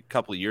Ozarks a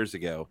couple of years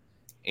ago.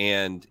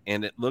 And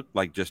it looked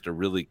like just a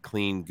really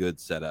clean, good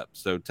setup.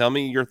 So tell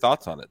me your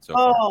thoughts on it so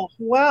far. Oh,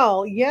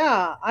 well,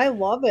 yeah, I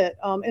love it.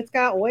 It's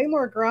got way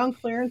more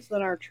ground clearance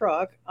than our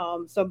truck.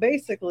 So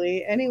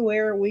basically,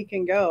 anywhere we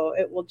can go,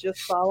 it will just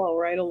follow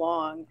right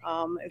along.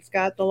 It's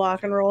got the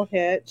lock and roll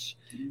hitch.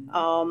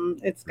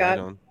 It's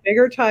got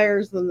bigger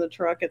tires than the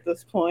truck at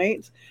this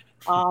point.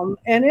 And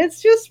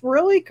it's just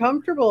really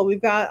comfortable. We've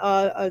got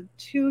a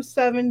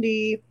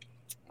 270.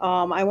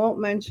 I won't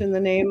mention the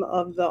name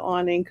of the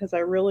awning because I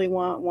really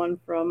want one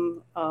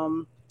from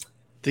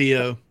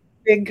Theo.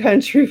 Big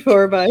Country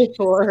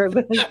 4x4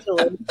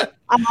 eventually.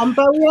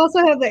 But we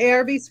also have the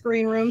ARB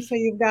screen room, so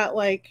you've got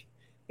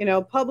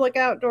public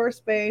outdoor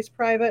space,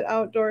 private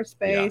outdoor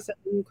space. Yeah.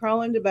 And you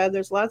crawl into bed.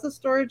 There's lots of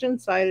storage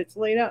inside. It's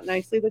laid out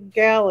nicely. The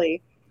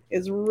galley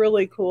is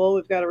really cool.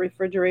 We've got a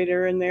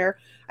refrigerator in there.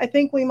 I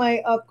think we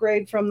might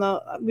upgrade from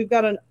we've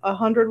got a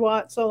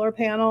 100-watt solar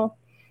panel,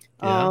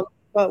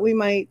 but we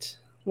might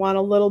want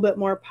a little bit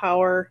more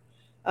power.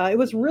 It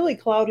was really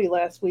cloudy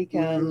last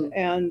weekend,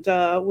 and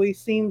we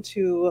seemed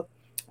to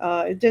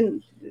it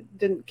didn't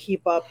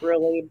keep up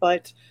really,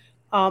 but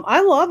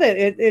I love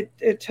it.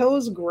 It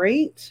tows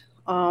great.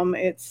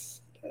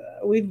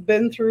 We've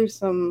been through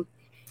some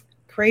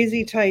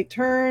crazy tight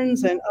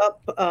turns and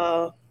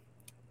up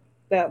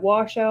that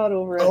washout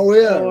over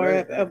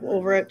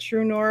at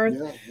True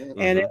North,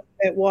 and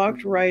it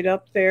walked right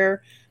up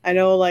there. I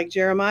know,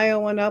 Jeremiah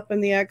went up in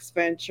the X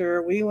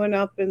Venture. We went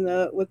up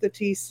with the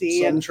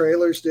TC. Some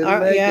trailers didn't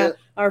make it.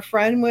 Our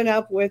friend went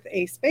up with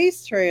a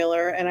space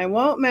trailer, and I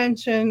won't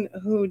mention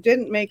who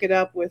didn't make it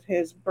up with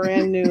his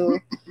brand new.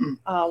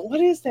 What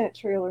is that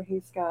trailer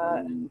he's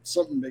got?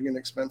 Something big and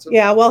expensive.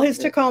 Yeah, well, his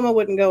Tacoma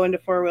wouldn't go into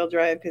 4-wheel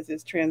drive because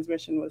his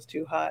transmission was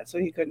too hot, so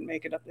he couldn't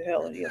make it up the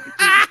hill. And he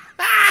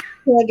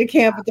had to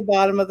camp at the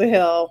bottom of the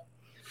hill.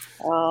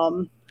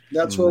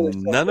 That's what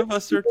none of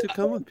us are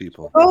Tacoma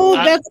people. Oh,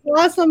 that's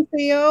awesome,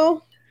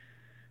 Theo.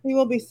 We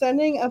will be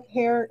sending a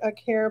care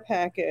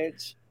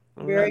package.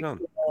 Very cool.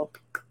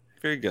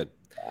 Very good.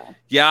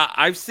 Yeah,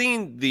 I've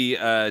seen the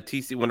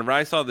TC. Whenever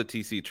I saw the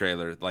TC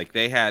trailer,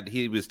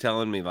 he was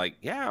telling me my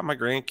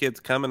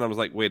grandkids coming. I was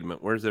like, wait a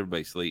minute, where's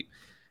everybody sleep?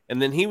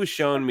 And then he was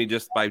showing me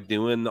just by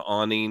doing the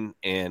awning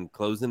and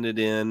closing it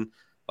in.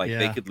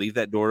 They could leave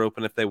that door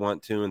open if they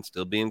want to and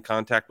still be in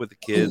contact with the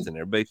kids and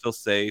everybody feels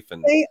safe.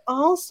 And they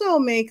also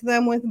make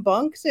them with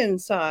bunks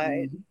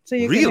inside. So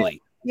you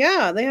really?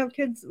 They have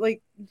kids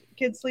sleep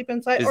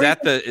inside. Is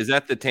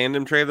that the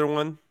tandem trailer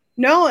one?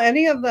 No,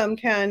 any of them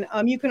can.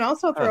 You can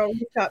also throw a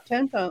rooftop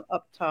tent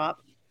up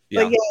top.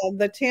 Yeah. But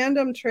the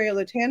tandem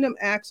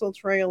axle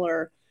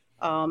trailer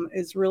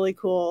is really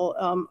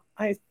cool.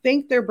 I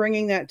think they're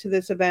bringing that to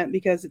this event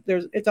because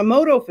it's a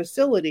moto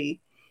facility.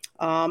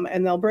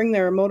 And they'll bring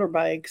their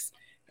motorbikes,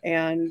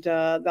 and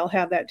they'll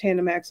have that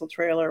tandem axle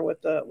trailer with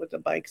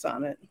the bikes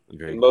on it.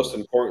 And most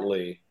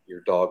importantly,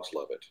 your dogs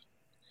love it.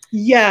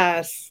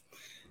 Yes,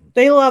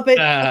 they love it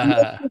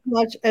as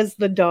much as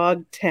the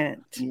dog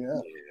tent. Yeah.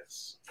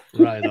 Yes.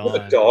 Right on. The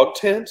dog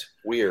tent?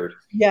 Weird.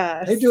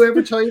 Yes. Hey, do I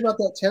ever tell you about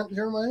that tent,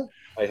 Jeremiah?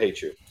 I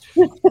hate you.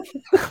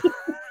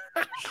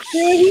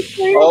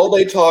 All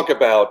they talk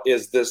about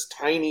is this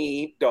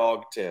tiny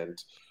dog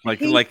tent.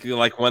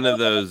 Like one of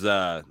those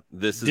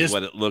this is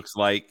what it looks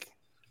like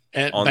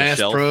at on Bass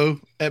the shelf. Pro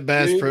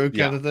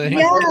kind of thing.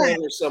 Yeah.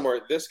 Somewhere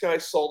this guy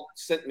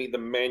sent me the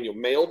manual,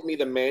 mailed me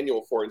the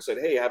manual for it and said,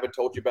 hey, I haven't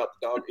told you about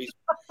the dog.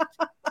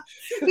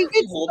 He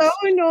gets so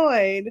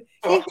annoyed.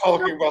 Stop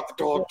talking about the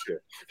dog too.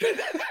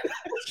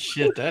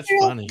 Shit, that's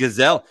funny.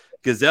 Gazelle.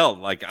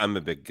 Like I'm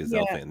a big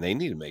Gazelle fan. They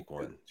need to make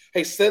one.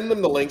 Hey, send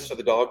them the links to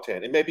the dog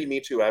tent. It may be me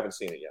too. I haven't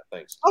seen it yet.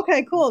 Thanks.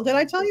 Okay, cool. Did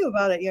I tell you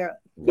about it yet?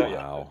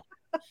 Wow.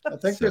 I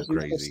think So there's a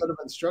crazy. set of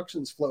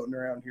instructions floating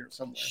around here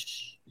somewhere.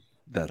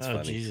 That's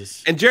funny.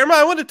 Jesus. And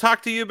Jeremiah, I want to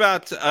talk to you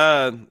about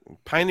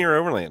Pioneer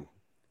Overland.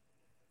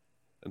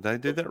 Did I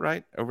do that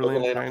right?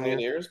 Overland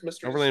Pioneers,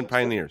 Mr. Overland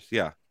Pioneers.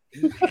 Yeah.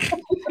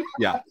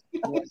 Yeah.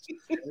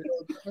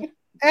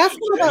 Ask him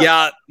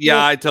about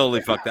Yeah, I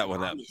totally fucked that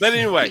one up. But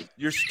anyway,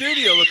 your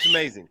studio looks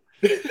amazing.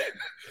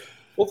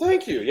 Well,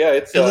 thank you. Yeah,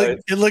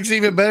 It looks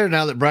even better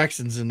now that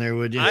Braxton's in there,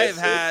 would you? I have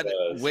had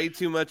way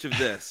too much of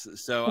this,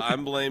 so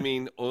I'm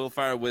blaming Oil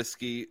Fire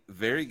Whiskey.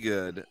 Very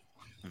good.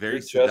 Very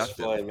You're seductive.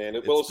 just fine, man.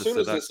 It's Well, as the soon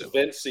as this seductive.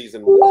 event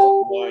season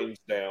winds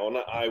down,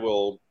 I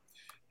will.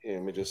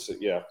 Let me just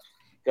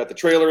got the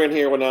trailer in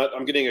here.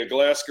 I'm getting a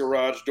glass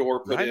garage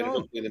door put Right in on.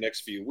 hopefully in the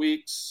next few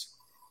weeks.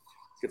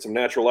 Get some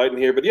natural light in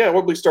here, but yeah,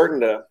 we'll be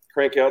starting to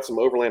crank out some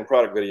Overland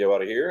product video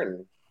out of here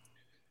and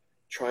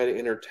try to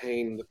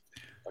entertain.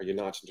 Are you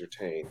not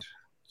entertained?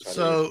 Try to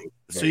So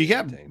entertain. you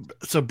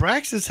got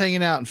Braxton's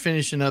hanging out and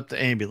finishing up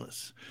the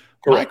ambulance.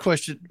 Correct.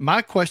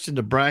 My question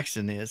to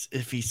Braxton is,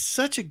 if he's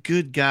such a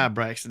good guy,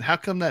 Braxton, how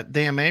come that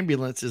damn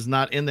ambulance is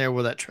not in there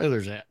where that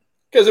trailer's at?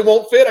 Because it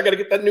won't fit. I got to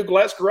get that new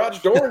glass garage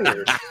door in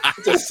here.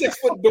 It's a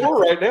 6-foot door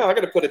right now. I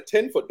got to put a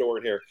 10-foot door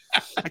in here.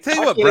 I tell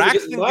you I what, can't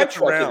even get Braxton my gets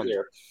truck in around.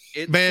 here.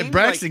 It Man, seems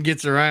Braxton like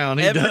gets around.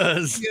 He every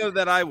does. video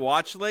that I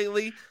watch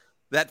lately,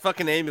 that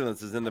fucking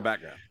ambulance is in the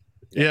background.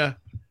 Yeah.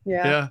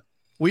 Yeah.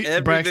 We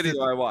Every Braxton,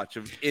 video I watch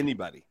of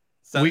anybody.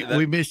 So that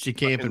we missed you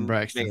camping, fucking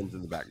Braxton. van's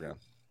in the background.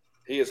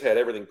 He has had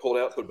everything pulled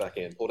out, put back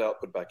in, pulled out,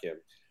 put back in.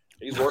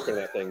 He's working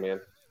that thing, man.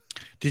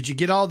 Did you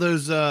get all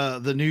those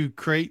the new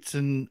crates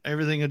and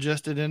everything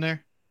adjusted in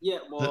there? Yeah,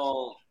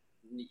 well,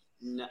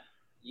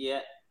 yeah.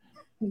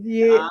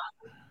 Yeah.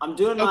 I'm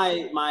doing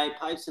my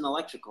pipes and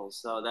electricals,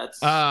 so that's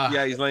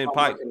Yeah, he's laying what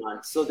I'm pipe. working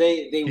on. So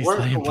they He's work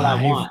for laying what I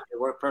pipe. want. They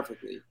work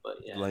perfectly, but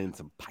yeah. Laying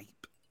some pipe.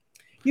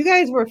 You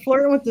guys were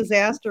flirting with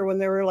disaster when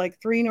there were like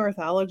 3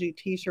 Northology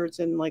t-shirts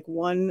in like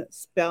one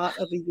spot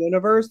of the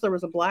universe. There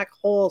was a black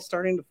hole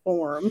starting to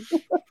form.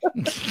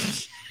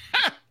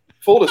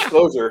 Full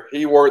disclosure,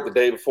 he wore it the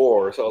day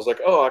before, so I was like,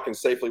 "Oh, I can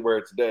safely wear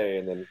it today."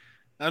 And then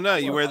Oh no,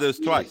 you wear those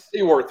twice.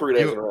 he wore it 3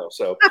 days in a row.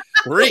 So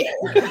 3.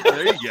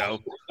 There you go.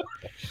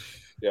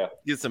 Yeah.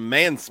 Get some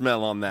man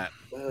smell on that.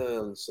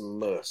 some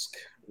musk.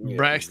 Yeah.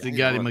 Braxton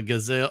got him a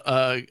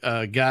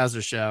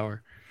geyser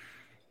shower.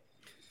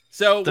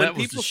 So That when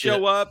was the people shit.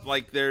 show up,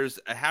 like there's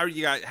how are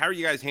you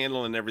guys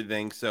handling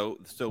everything? So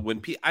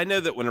when I know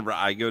that whenever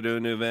I go to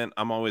an event,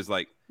 I'm always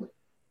like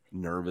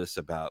nervous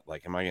about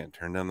like, am I going to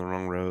turn down the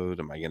wrong road?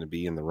 Am I going to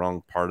be in the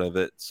wrong part of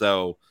it?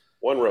 So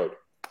One road.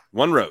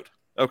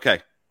 Okay,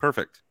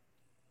 perfect.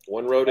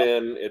 One road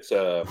in. It's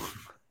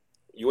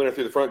you enter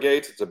through the front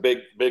gates. It's a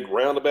big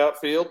roundabout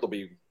field. There'll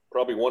be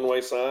probably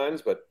one-way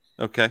signs, but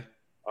Okay.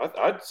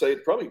 I'd say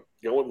it's probably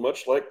going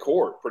much like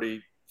court,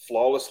 pretty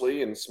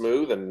flawlessly and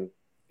smooth. And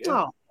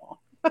Oh.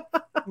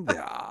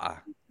 Yeah.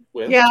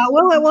 Yeah,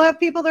 we'll have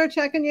people there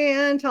checking you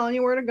in, telling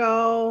you where to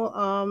go.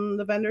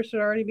 The vendor should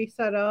already be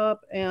set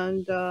up,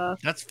 and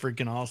That's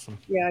freaking awesome.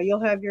 yeah, you'll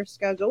have your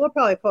schedule. We'll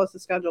probably post the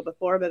schedule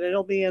before, but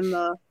it'll be in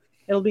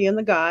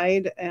the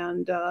guide,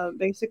 and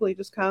basically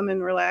just come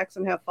and relax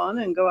and have fun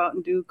and go out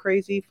and do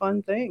crazy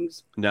fun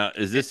things. Now,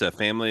 is this a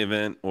family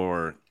event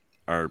or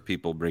are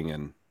people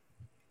bringing?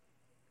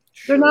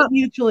 They're not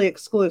mutually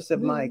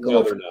exclusive, Michael.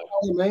 No, they're not.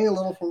 Collie Mae, a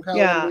little from Collie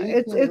Yeah, Mae.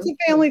 it's a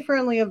family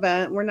friendly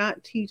event. We're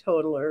not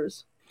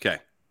teetotalers. Okay.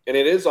 And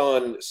it is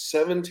on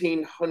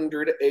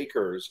 1,700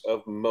 acres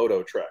of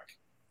moto track.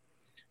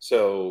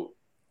 So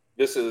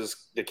this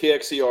is the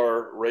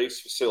KXCR race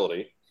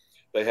facility.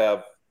 They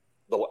have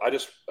I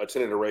just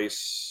attended a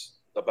race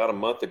about a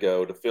month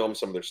ago to film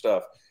some of their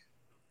stuff.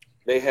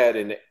 They had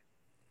an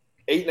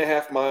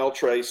 8.5-mile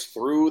trace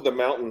through the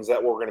mountains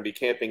that we're going to be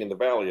camping in the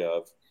valley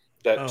of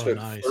that took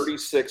nice.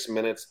 36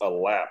 minutes a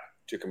lap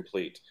to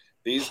complete.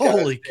 These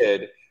Holy guys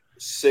did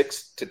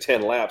 6 to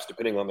 10 laps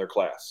depending on their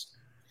class.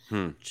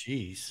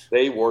 Jeez.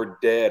 They were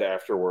dead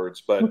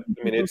afterwards, but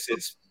I mean,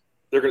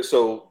 they're going to,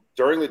 so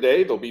during the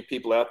day, there'll be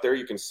people out there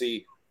you can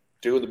see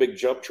doing the big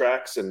jump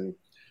tracks, and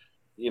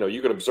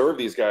you can observe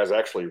these guys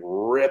actually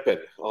ripping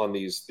on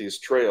these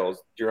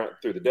trails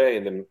through the day.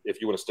 And then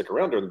if you want to stick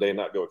around during the day and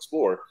not go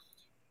explore,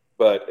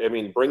 but I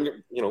mean, bring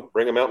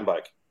a mountain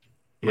bike,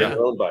 bring Yeah.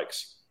 your own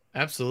bikes.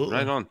 Absolutely.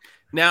 Right on.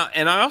 Now,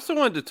 and I also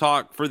wanted to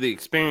talk for the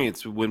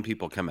experience when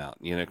people come out,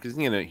 because,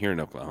 here in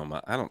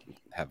Oklahoma, I don't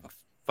have a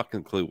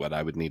fucking clue what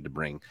I would need to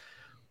bring.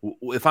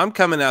 If I'm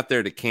coming out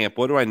there to camp,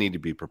 what do I need to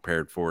be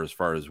prepared for as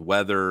far as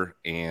weather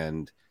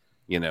and,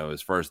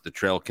 as far as the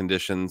trail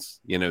conditions?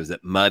 Is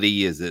it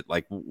muddy? Is it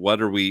like, what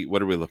are we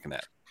looking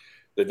at?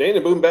 The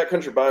Dana Boone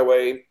Backcountry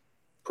Byway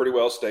pretty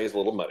well stays a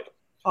little muddy.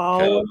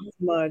 All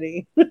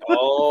muddy.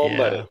 All Yeah.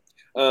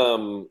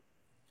 muddy.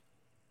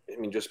 I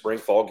mean, just bring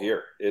fall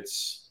gear.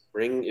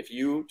 If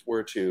you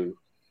were to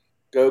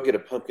go get a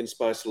pumpkin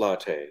spice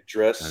latte.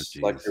 Dress Oh,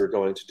 like geez. you're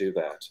going to do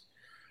that.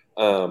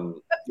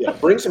 Yeah,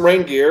 bring some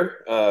rain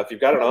gear. If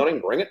you've got an awning,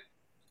 bring it.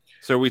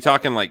 So are we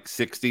talking like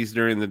 60s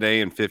during the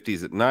day and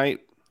 50s at night?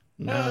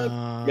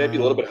 No, Maybe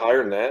a little bit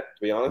higher than that,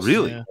 to be honest.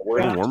 Really? Yeah. We're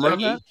in Warmer than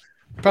Kentucky.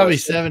 that? probably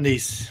So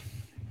 70s.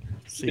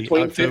 See,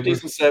 between October.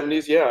 50s and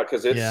 70s, yeah,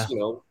 because it's Yeah.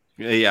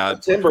 Yeah.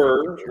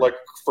 September, like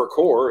for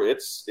core,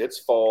 it's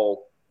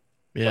fall.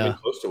 I Yeah, mean,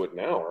 close to it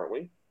now, aren't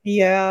we?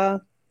 Yeah.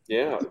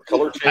 Yeah,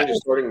 color change is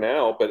starting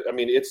now, but I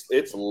mean, it's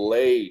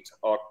late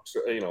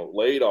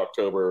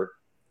October,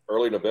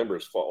 early November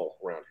is fall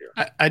around here.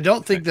 I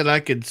don't think that I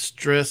could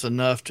stress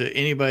enough to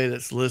anybody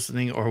that's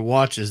listening or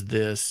watches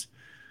this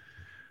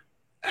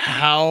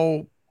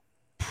how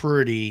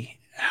pretty,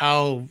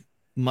 how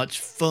much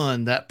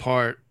fun that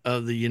part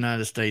of the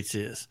United States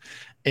is.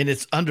 And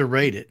it's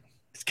underrated.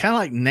 It's kind of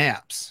like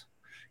naps.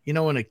 You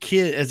know, when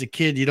as a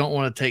kid, you don't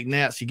want to take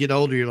naps. You get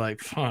older, you're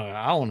like,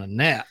 I want a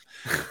nap.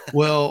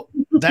 Well,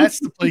 that's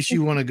the place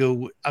you want to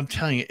go. I'm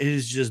telling you, it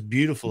is just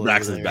beautiful.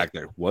 Braxton's over there. back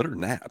there. What are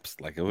naps?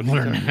 Like, what What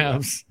are are you talking about?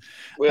 naps?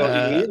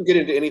 Well, you can get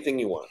into anything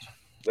you want.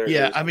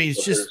 Yeah, I mean,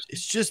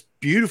 it's just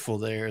beautiful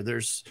there.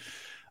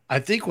 I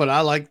think what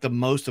I like the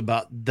most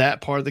about that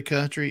part of the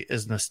country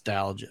is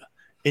nostalgia.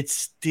 It's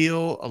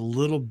still a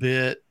little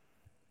bit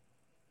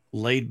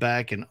laid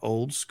back and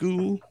old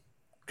school,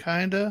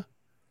 kind of.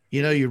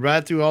 You know, you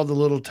ride through all the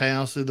little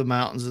towns, through the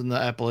mountains and the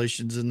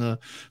Appalachians and the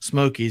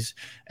Smokies,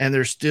 and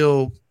there's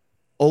still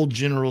old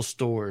general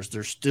stores.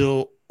 There's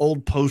still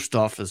old post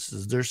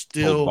offices. There's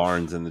still Old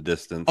barns in the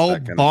distance. that old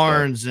kind of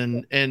barns,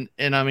 and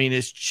I mean,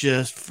 it's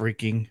just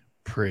freaking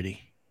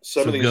pretty.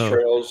 Some So of these go.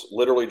 trails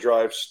literally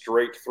drive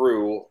straight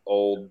through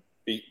old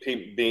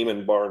beam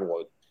and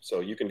barnwood, so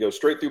you can go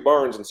straight through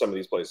barns in some of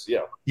these places. Yeah,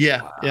 Yeah,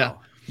 stuff. yeah.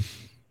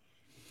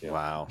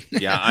 Wow.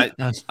 Yeah,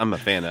 I'm a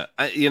fan of.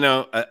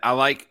 I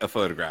like a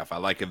photograph. I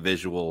like a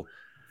visual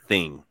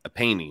thing, a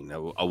painting,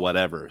 a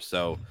whatever.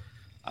 So,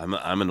 I'm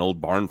an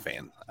old barn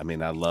fan. I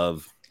mean, I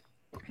love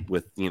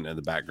with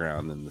the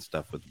background and the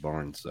stuff with the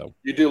barns. So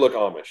you do look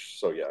Amish,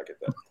 so yeah, I get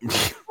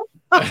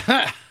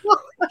that.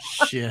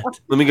 Shit.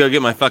 let me go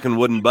get my fucking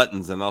wooden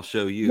buttons and I'll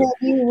show you.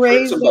 You Churn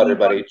raise some butter,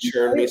 buddy.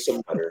 Churn me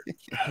some butter.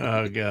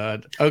 Oh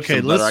God. Okay,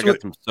 Some butter. I let's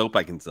got some soap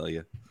I can sell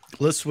you.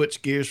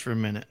 switch gears for a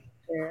minute.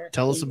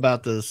 Tell us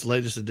about this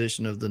latest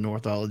edition of the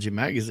Northology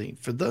magazine.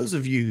 For those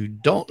of you who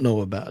don't know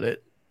about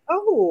it,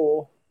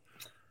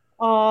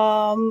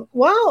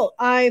 Well,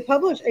 I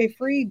publish a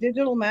free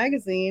digital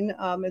magazine.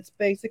 It's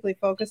basically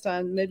focused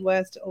on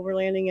Midwest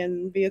overlanding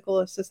and vehicle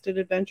assisted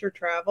adventure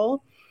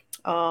travel.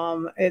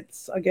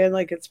 It's again,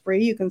 like, it's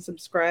free. You can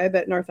subscribe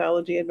at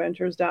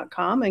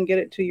northologyadventures.com and get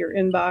it to your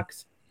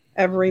inbox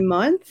every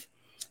month.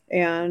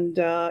 And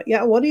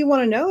what do you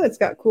want to know? It's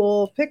got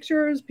cool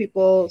pictures.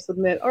 People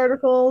submit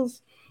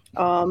articles.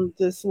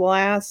 This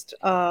last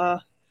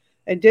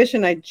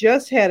edition, I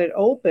just had it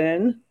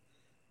open.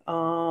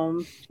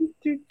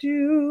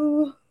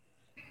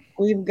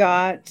 We've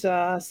got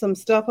some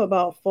stuff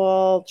about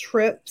fall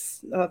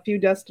trips, a few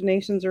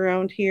destinations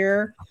around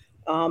here.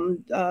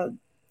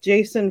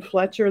 Jason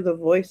Fletcher, the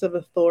voice of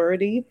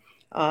authority,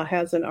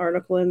 has an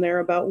article in there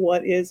about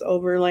what is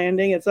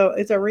overlanding.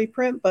 It's a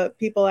reprint, but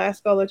people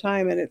ask all the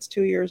time, and it's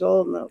 2 years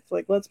old, and it's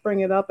like, let's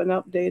bring it up and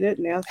update it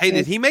and ask. Hey,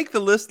 did he make the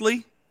list,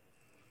 Lee?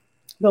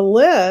 The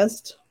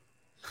list?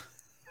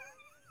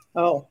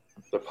 Oh,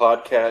 The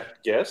podcast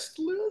guest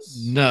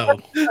list? no.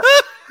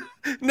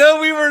 No,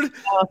 we were.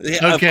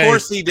 Yeah, Okay. Of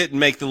course, he didn't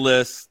make the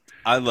list.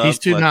 I love. He's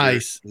too Fletcher.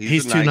 nice.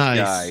 He's a too nice.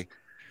 guy.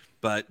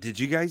 But did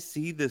you guys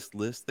see this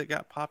list that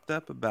got popped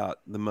up about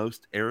the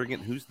most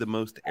arrogant? Who's the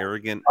most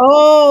arrogant? yeah.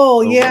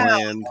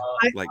 overland,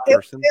 like It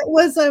person?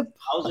 was a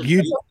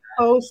You,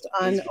 post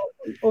on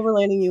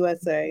Overlanding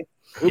USA.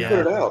 Who Yeah. put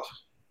it out?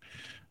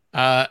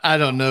 I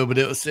don't know, but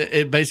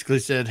it basically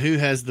said who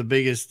has the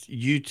biggest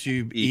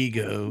YouTube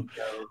ego,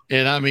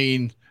 and I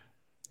mean,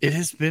 it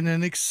has been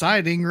an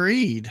exciting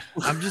read.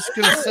 I'm just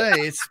gonna say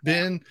it's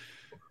been.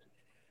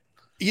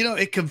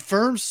 It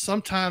confirms.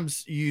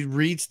 Sometimes you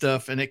read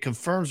stuff and it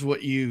confirms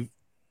what you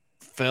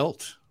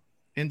felt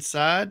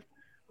inside,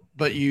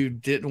 but you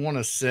didn't want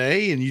to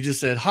say, and you just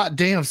said, "Hot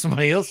damn!"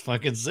 Somebody else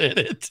fucking said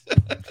it.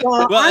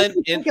 Well, Well, I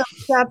and- think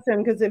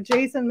exception, because if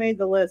Jason made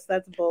the list,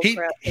 that's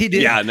bullcrap. He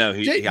did. Yeah, no,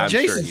 I'm sure he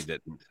Jason's-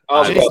 didn't. I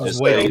was I about to Jason's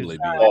say way totally being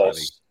funny.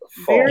 false.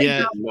 Very Yeah.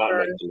 Did not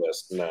make the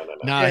list. No.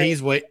 Nah, Yeah.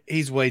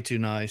 he's way too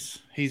nice.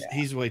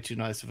 He's way too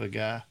nice of a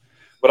guy.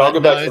 But I'll go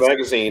No, back to the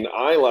magazine.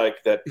 I like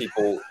that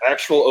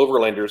actual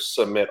overlanders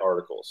submit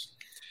articles.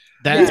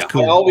 That's I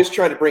cool. always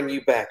try to bring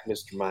you back,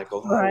 Mr.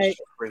 Michael. I always Right. try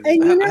to bring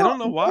And you you back. I know, don't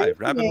know why. one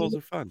Rabbit thing holes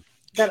are fun.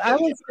 that I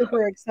was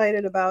super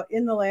excited about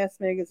in the last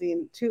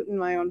magazine, tooting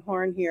my own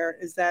horn here,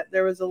 is that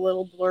there was a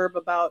little blurb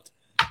about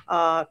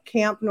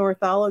Camp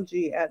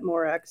Northology at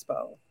More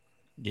Expo.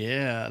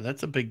 Yeah,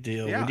 that's a big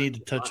deal. Yeah. We need to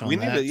touch on We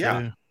need that to- yeah.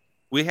 too.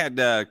 We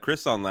had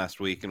Chris on last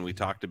week, and we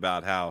talked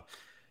about how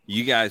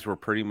you guys were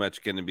pretty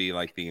much going to be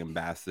like the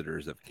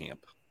ambassadors of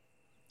camp.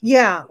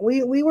 Yeah,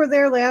 we were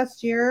there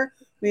last year.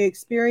 We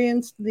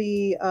experienced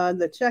the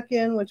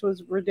check-in, which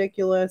was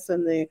ridiculous,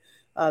 and the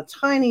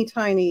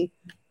tiny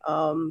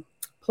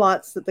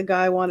plots that the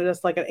guy wanted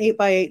us, like an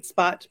 8x8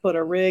 spot to put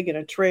a rig and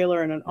a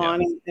trailer and an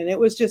awning. And it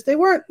was just,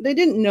 they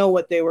didn't know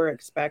what they were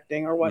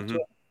expecting or what to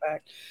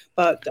expect.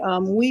 But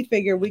we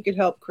figured we could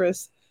help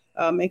Chris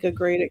make a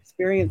great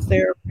experience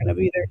there. We're going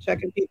to be there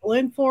checking people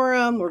in for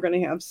them. We're going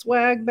to have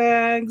swag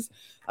bags.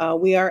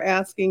 We are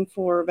asking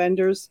for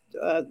vendors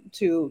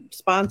to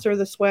sponsor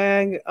the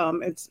swag.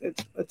 It's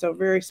a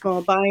very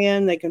small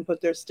buy-in. They can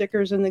put their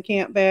stickers in the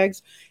camp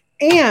bags.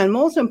 And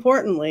most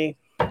importantly,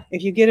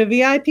 if you get a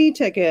VIP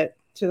ticket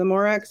to the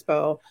More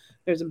Expo,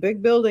 there's a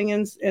big building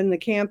in the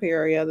camp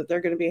area that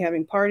they're going to be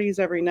having parties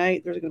every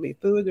night. There's going to be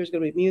food. There's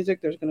going to be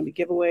music. There's going to be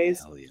giveaways.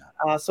 Hell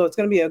yeah. So it's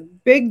going to be a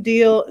big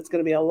deal. It's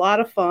going to be a lot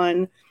of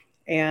fun.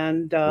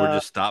 And or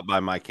just stop by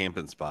my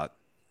camping spot.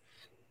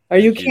 Are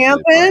you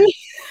camping?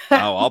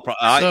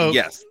 Oh,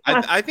 yes.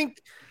 I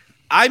think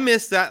I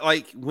missed that.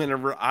 Like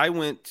whenever I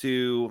went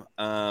to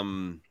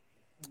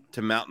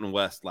Mountain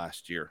West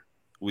last year,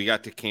 we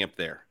got to camp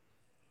there.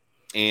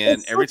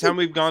 And every time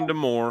we've gone to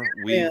More,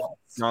 we've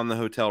gone the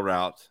hotel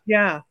route.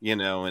 Yeah. You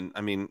know, and I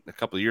mean, a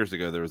couple of years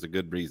ago, there was a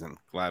good reason.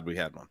 Glad we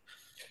had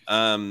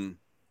one.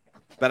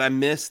 But I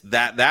missed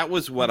that. That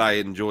was what I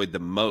enjoyed the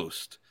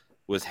most,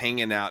 was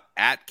hanging out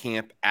at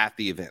camp at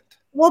the event.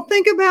 Well,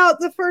 think about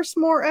the first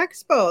More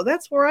Expo.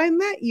 That's where I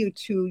met you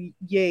two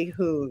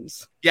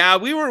yahoos. Yeah,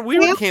 we were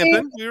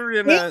camping. We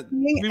were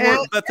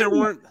but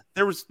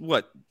there was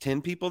what,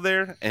 10 people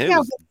there? And it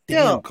was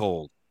damn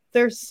cold.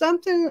 There's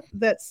something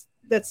that's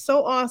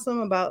so awesome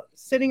about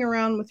sitting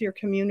around with your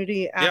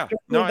community after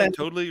I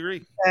totally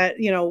agree. That,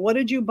 what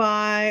did you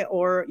buy?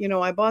 Or,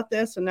 I bought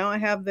this and now I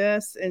have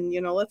this, and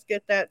let's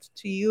get that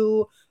to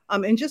you.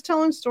 And just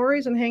telling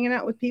stories and hanging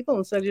out with people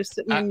instead of just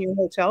sitting in your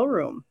hotel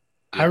room.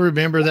 I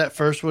remember that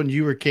first one.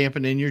 You were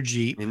camping in your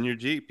Jeep.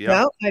 Yeah.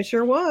 Well, I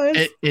sure was.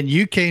 And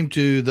you came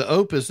to the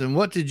Opus. And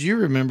what did you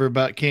remember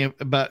about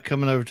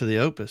coming over to the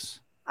Opus?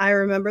 I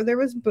remember there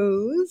was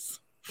booze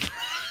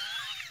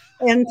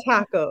and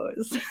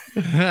tacos.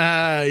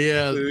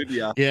 Yeah. Food,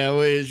 yeah. Yeah.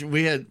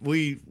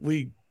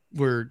 We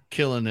were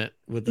killing it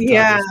with the tacos.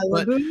 Yeah,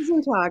 the booze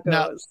and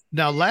tacos.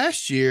 Now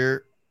last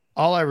year,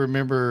 all I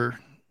remember,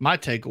 my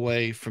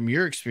takeaway from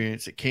your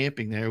experience at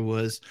camping there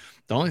was,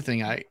 the only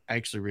thing I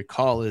actually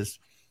recall is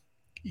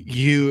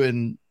you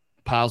and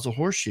piles of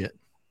horse shit.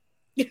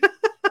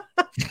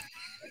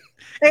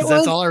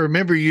 That's all I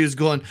remember. You is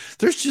going,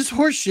 there's just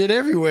horse shit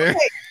everywhere.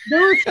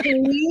 There were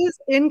trees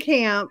in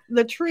camp.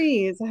 The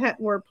trees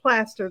were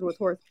plastered with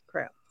horse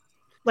crap.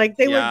 Like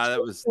they would. That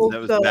was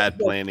bad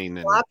planning.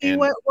 Floppy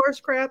wet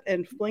horse crap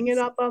and fling it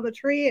up on the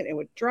tree, and it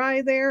would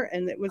dry there,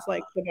 and it was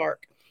like the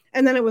bark.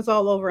 And then it was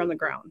all over on the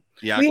ground.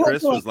 Yeah,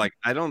 Chris was like,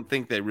 I don't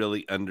think they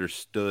really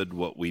understood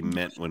what we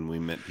meant when we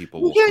meant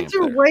people. We had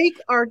to rake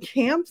our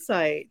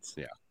campsite.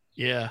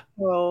 Yeah.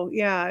 Well,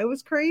 yeah, it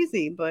was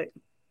crazy, but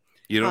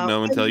you don't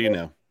know until you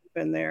know.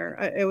 Been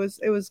there. It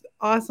was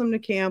awesome to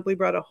camp. We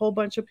brought a whole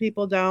bunch of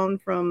people down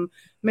from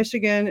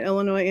Michigan,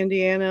 Illinois,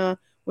 Indiana,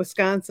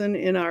 Wisconsin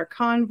in our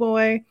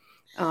convoy.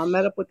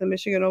 Met up with the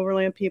Michigan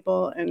Overland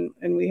people, and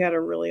we had a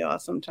really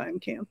awesome time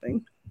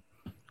camping.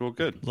 Well,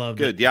 good.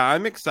 Loved it. Yeah,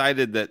 I'm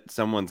excited that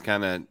someone's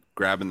kind of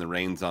grabbing the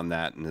reins on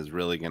that and is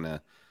really going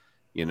to,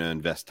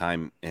 invest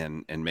time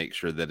and make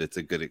sure that it's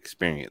a good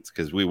experience,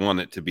 because we want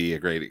it to be a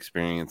great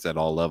experience at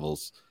all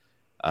levels.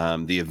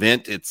 The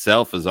event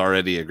itself is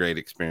already a great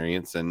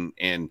experience, and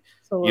and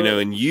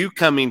you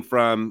coming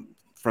from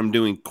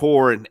doing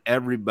core, and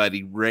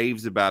everybody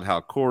raves about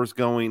how core is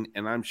going,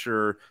 and I'm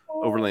sure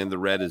Overland the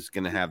Red is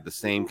going to have the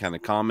same kind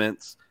of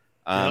comments.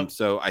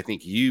 So I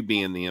think you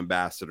being the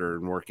ambassador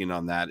and working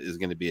on that is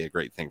going to be a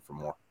great thing for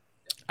More.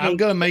 I'm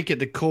going to make it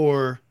the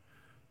core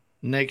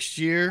next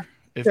year.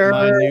 If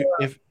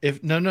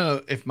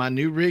my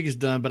new rig is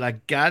done, but I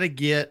got to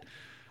get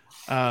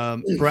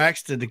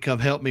Braxton to come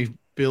help me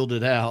build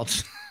it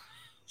out.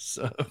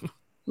 So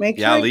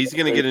Lee's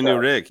going to get a new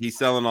rig. He's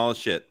selling all his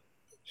shit.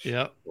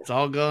 Yep.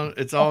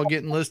 It's all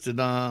getting listed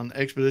on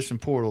Expedition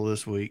Portal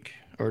this week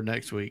or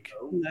next week.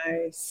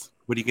 Nice.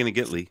 What are you going to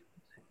get, Lee?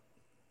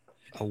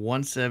 A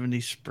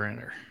 170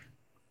 Sprinter.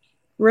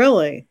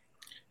 Really?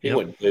 He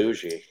went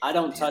bougie. I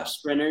don't touch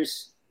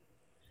sprinters.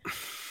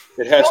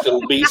 It has to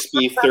at least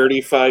be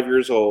 35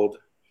 years old.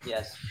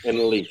 Yes. And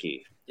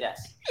leaky.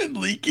 Yes. And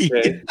leaky.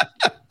 Okay.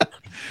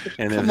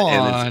 Come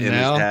on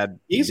now.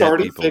 He's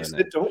already fixed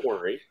it. Don't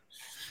worry.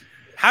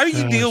 How do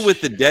you deal with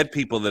the dead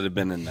people that have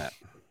been in that?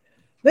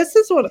 This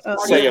is what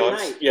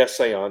Seance. Yeah,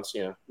 seance.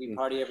 Yeah. We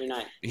party every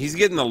night. He's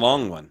getting the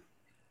long one.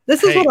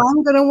 This is what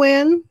I'm going to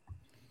win.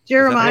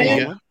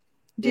 Jeremiah,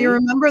 do you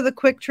remember the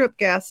Quick Trip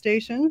gas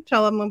station?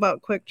 Tell them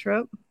about Quick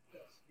Trip.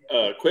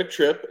 Quick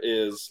Trip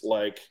is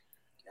like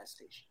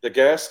the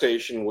gas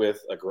station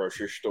with a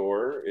grocery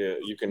store.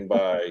 You can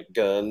buy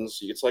guns.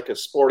 It's like a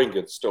sporting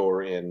goods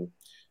store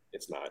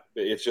it's not.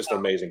 It's just an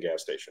amazing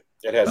gas station.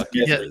 It has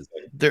everything.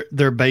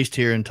 They're based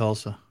here in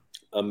Tulsa.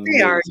 Amazing.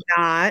 They are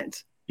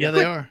not. Yeah,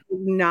 they are.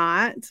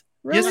 Not.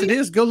 Yes, Really? it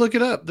is. Go look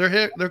it up. Their He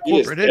is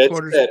corporate dead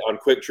headquarters. set on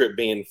Quick Trip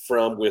being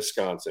from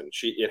Wisconsin.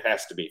 It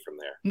has to be from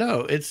there.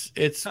 No, it's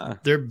Huh.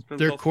 their From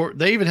their Tulsa. court.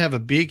 They even have a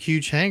big,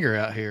 huge hangar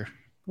out here.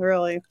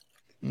 Really?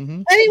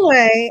 Hmm.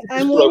 Anyway,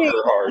 I'm Just broke winning,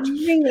 her heart.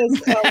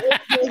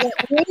 I'm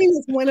winning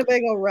this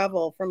Winnebago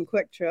Revel from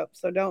Quick Trip,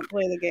 so don't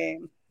play the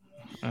game.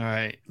 All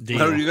right, Are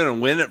deal. you going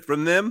to win it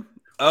from them?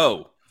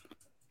 Oh,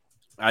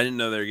 I didn't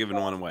know they were giving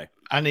one away.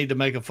 I need to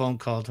make a phone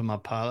call to my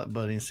pilot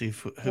buddy and see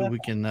who we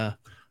can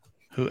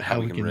how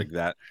we can rig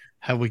that.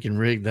 how we can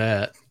rig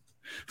that.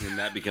 And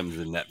that becomes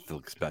a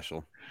Netflix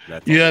special.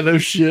 That's all Yeah, we no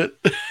shit.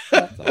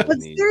 That's all we But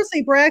need.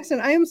 seriously, Braxton,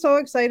 I am so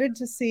excited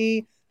to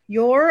see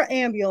your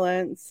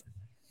ambulance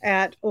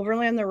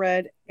Overland the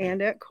Red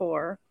and at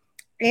Core,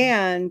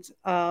 and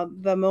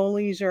the Mo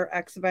Leisure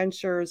X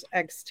Ventures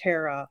X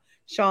Terra.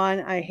 Sean,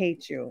 I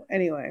hate you.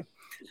 Anyway,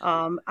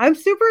 I'm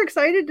super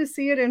excited to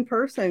see it in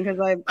person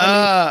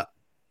because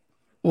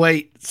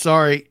Wait,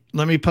 sorry.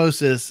 Let me post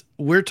this.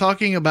 We're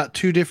talking about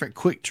two different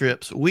Quick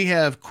Trips. We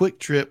have Quick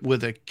Trip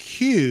with a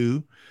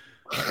Q.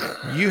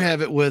 You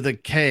have it with a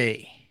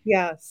K.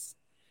 yes.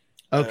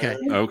 Okay.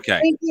 Okay.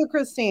 Thank you,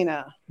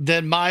 Christina.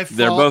 Then my fault.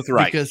 They're both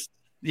right. Because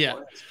yeah,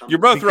 You're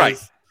both right.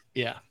 because-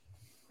 yeah.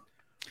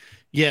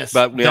 Yes,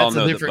 But we all that's a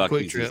know that different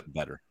Quick Buc-ee's is Trip.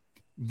 better.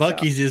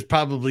 Buc-ee's is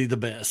probably the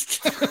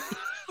best.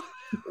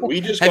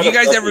 We just Have got you a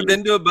guys ever Buc-ee.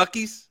 been to a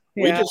Buc-ee's?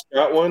 We Yeah. just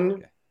got one.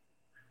 Okay.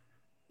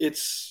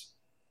 It's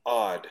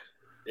odd.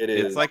 It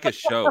is. It's like a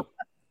show.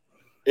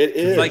 It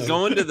is It's like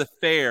going to the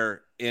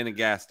fair in a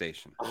gas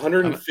station.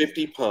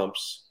 150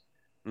 pumps.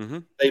 Mm-hmm.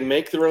 They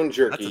make their own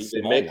jerky. That's a They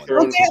small make one. their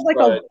Don't own they have like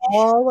a spread.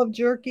 ball of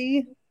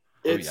jerky?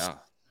 Oh It's yeah,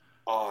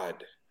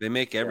 odd. they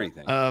make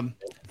everything,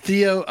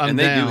 Theo, I'm and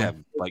they down. do have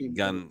like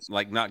guns,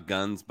 like not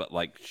guns, but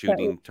like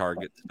shooting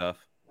target stuff.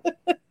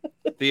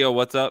 Theo,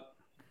 what's up?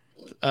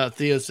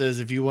 Theo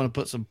says if you want to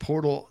put some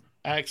portal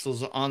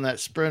axles on that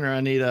Sprinter, I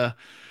need a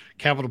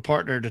capital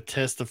partner to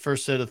test the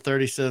first set of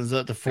 37s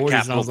up to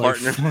 40s. And I was capital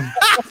like, partner.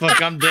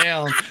 fuck, I'm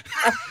down.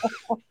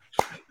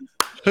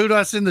 Who do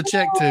I send the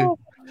check to?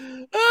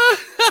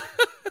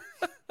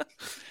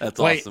 That's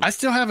Wait, awesome. I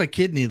still have a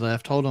kidney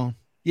left. Hold on.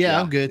 Yeah,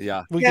 I'm good.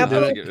 Yeah, We Yeah, can do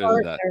but- it. get rid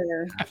of that.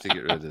 Partner. have to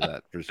get rid of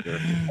that for sure.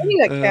 I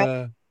need a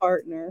capital Uh,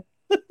 partner.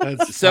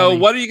 that's So, funny.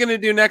 what are you going to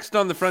do next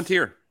on the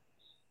frontier?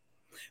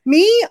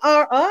 Me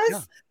or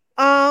us?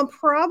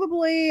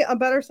 Probably a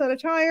better set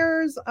of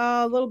tires,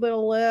 a little bit of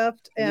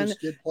lift, and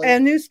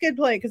new skid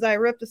plate because I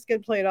ripped the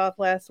skid plate off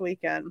last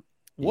weekend.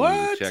 You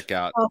What? check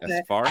out Okay.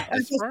 as far.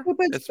 It's a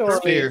stupid It's story.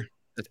 Sphere.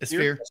 It's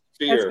Sphere. That's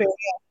Fear. good.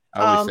 I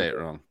always Um, say it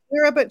vouches We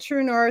were up at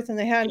True North and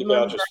they had He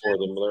vouches for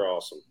them. They're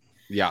awesome.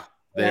 Yeah,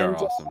 they are And,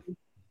 awesome.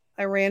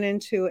 I ran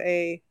into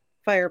a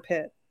fire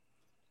pit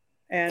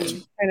and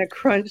kind of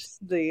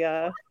crunched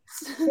the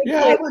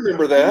Yeah, I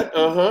remember that.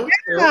 Uh-huh.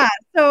 yeah,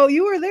 so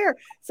you were there.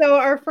 So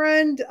our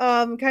friend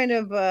kind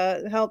of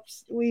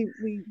helps. We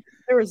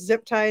there were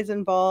zip ties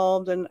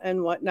involved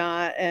and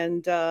whatnot,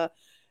 and So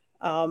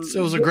it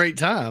was a great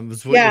time,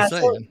 is what Yeah, you're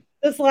so- saying.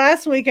 this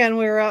last weekend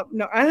we were up.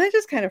 No, and I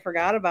just kind of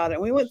forgot about it.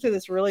 We went through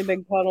this really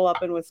big puddle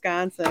up in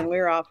Wisconsin. We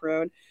were off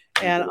road,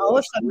 and all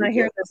of a sudden I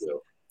hear this.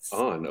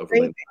 on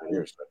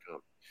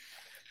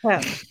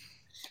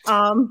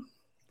overlandpioneers.com.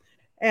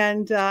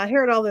 And I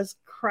heard all this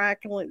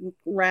crackling,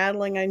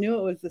 rattling. I knew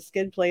it was the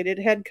skid plate. It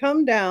had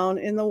come down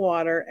in the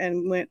water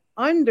and went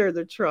under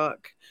the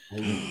truck.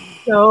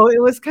 So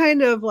it was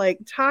kind of like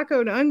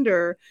tacoed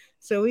under.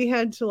 So we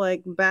had to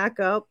like back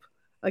up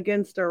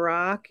against a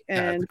rock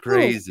and That's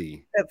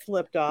crazy. it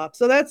flipped off.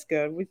 So that's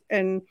good.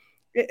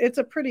 It's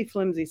a pretty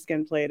flimsy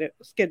skid plate.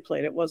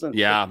 It wasn't.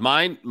 Yeah,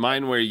 mine's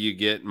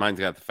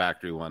got the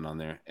factory one on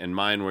there, and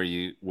mine where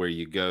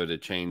you go to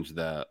change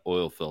the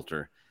oil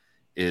filter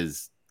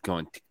is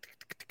going tick, tick, tick,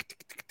 tick, tick,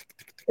 tick, tick, tick,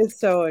 tick, It's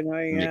so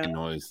annoying. Yeah. making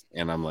noise,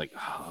 and I'm like,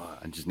 oh,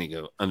 I just need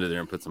to go under there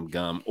and put some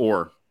gum,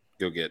 or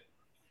go get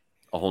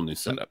a whole new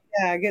setup.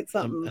 Yeah, get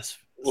something.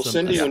 Well,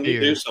 Cindy, when you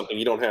do something,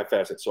 you don't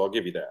half-ass it, so I'll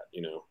give you that.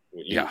 You know,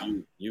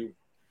 you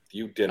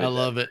did it. I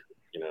love it.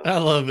 You know, I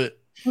love it.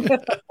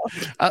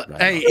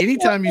 Hey,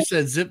 anytime you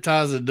said zip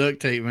ties and duct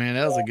tape, man,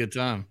 that was a good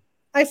time.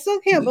 I still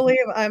can't believe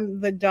I'm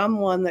the dumb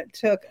one that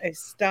took a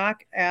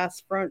stock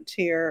ass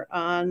Frontier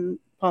on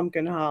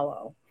Pumpkin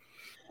Hollow.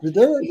 You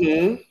did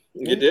it.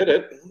 You did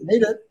it.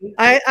 Made it.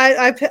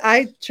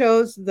 I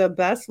chose the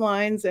best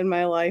lines in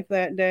my life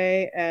that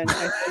day, and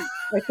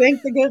I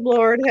think the good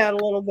Lord had a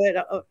little bit.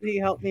 He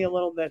helped me a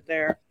little bit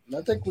there.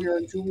 I think we were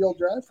in two-wheel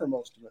drive for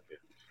most of it.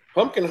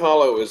 Pumpkin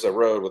Hollow is a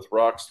road with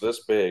rocks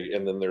this big,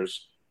 and then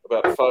there's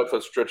about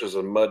 5-foot stretches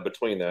of mud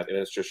between that, and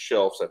it's just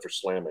shelves after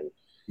slamming.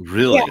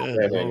 Really? Yeah.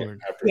 Good Slamming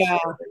Lord. after Yeah.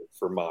 slamming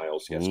for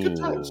miles. Yeah, it's good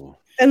times. Ooh.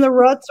 And the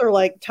ruts are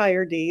like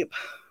tire deep.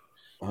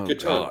 Oh, Good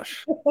time.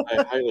 gosh.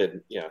 I highly,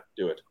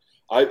 do it.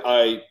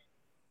 I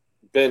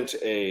bent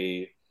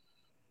a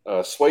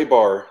sway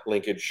bar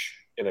linkage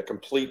in a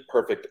complete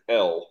perfect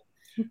L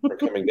for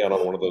coming down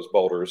on one of those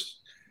boulders.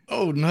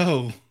 Oh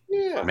no.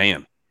 Yeah.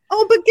 Man.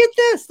 Oh, but get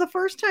this: the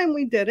first time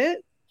we did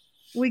it,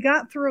 we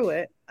got through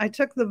it. I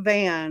took the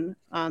van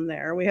on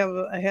there.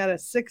 I had a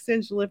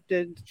 6-inch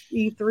lifted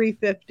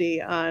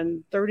E350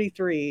 on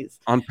 33s.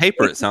 On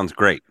paper, it sounds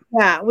great.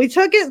 Yeah, we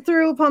took it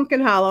through Pumpkin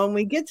Hollow, and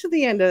we get to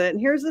the end of it,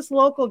 and here's this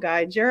local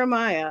guy,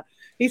 Jeremiah.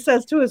 He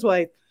says to his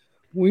wife,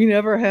 "We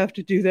never have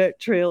to do that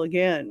trail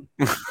again."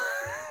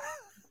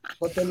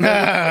 But then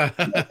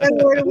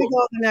And where do we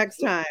go the next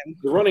time?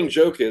 The running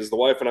joke is the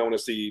wife and I want to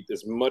see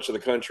as much of the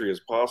country as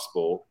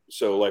possible.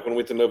 So, like when we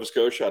went to Nova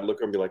Scotia, I'd look at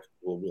her and be like,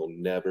 "Well, we'll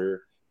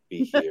never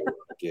be here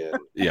again.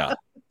 Yeah.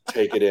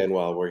 Take it in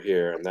while we're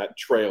here." And that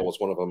trail was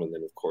one of them. And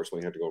then, of course,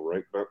 we had to go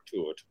right back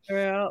to it.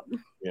 Well,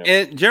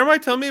 And Jeremiah,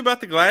 tell me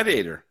about the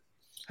Gladiator.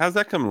 How's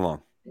that coming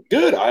along?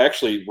 Good. I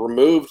actually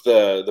removed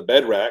the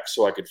bed rack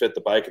so I could fit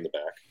the bike in the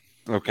back.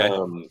 Okay.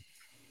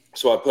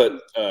 So I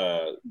put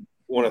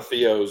one of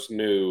Theo's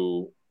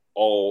new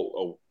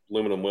all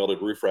aluminum welded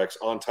roof racks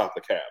on top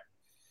of the cab.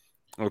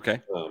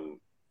 Okay.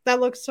 that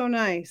looks so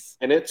nice.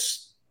 And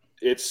it's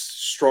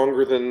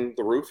stronger than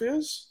the roof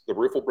is. The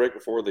roof will break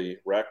before the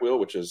rack will,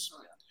 which is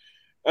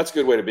that's a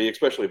good way to be,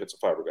 especially if it's a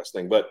fiberglass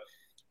thing. But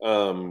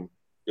I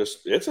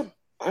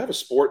have a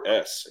Sport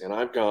S, and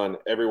I've gone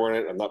everywhere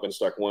in it. I've not been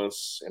stuck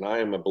once, and I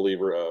am a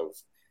believer of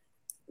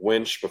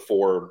winch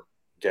before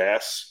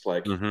gas.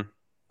 Like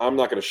I'm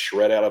not going to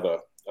shred out of a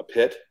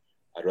pit.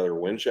 I'd rather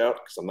winch out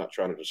because I'm not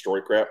trying to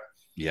destroy crap.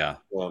 Yeah.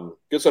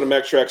 Good set of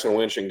Max Tracks and a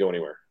winch and go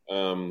anywhere.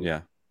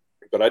 Yeah.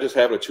 But I just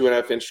have a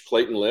 2.5-inch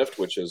Clayton lift,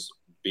 which is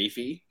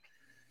beefy,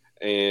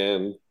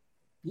 and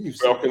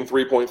Falcon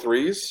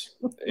 3.3s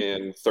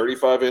and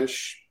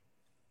 35-inch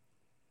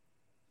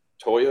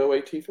Toyo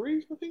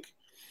AT3s, I think,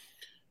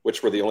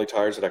 which were the only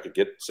tires that I could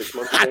get 6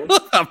 months ago.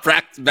 I'm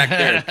practicing back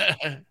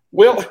there.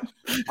 Well,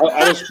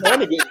 I was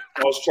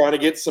trying to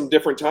get some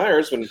different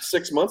tires when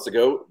 6 months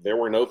ago there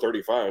were no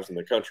 35s in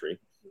the country.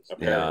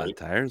 Apparently,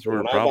 yeah, tires so were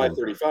when a problem. I buy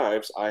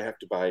 35s, I have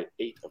to buy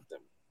 8 of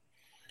them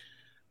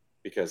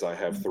because I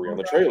have 3 on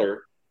the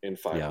trailer and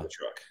 5 on the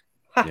truck.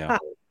 Yeah.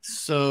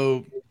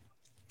 So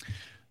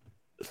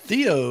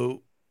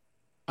Theo,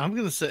 I'm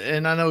going to say,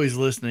 and I know he's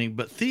listening,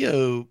 but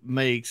Theo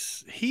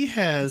he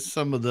has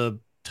some of the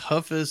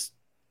toughest,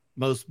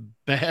 most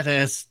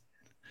badass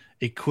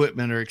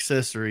equipment or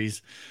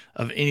accessories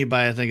of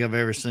anybody I think I've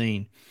ever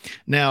seen.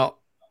 Now,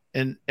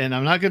 and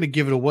I'm not going to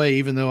give it away,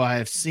 even though I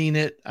have seen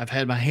it. I've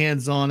had my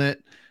hands on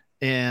it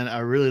and I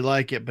really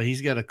like it, but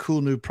he's got a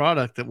cool new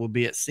product that will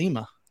be at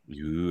SEMA.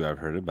 I've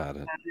heard about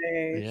it.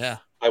 Nice. Yeah.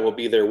 I will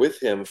be there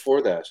with him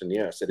for that. And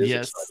yes, it is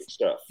exciting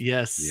stuff.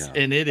 Yes. Yeah.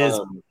 And it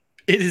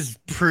is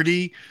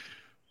pretty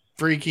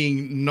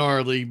freaking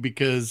gnarly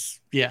because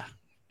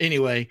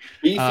anyway.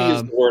 Beefy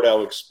is the word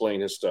I'll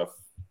explain his stuff.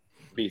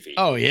 Beefy.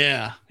 Oh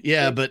yeah.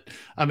 Yeah. But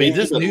I mean,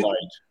 Beefy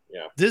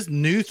this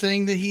new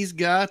thing that he's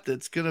got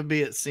that's going to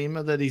be at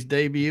SEMA that he's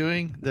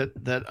debuting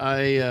that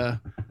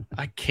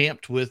I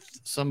camped with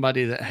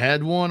somebody that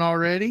had one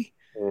already.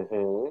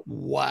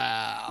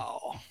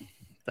 Wow.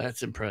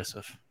 That's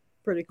impressive.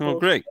 Pretty cool. Oh,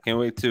 great. Can't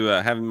wait to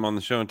have him on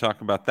the show and talk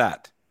about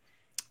that.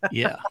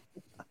 Yeah.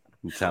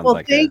 It sounds Well,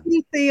 like thank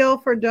you, Theo,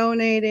 for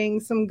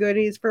donating some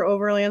goodies for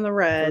Overland the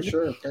Red. For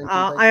sure. Thank you,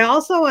 I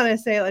also want to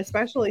say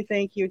especially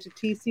thank you to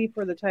TC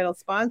for the title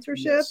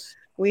sponsorship. Yes.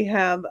 We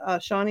have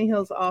Shawnee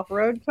Hills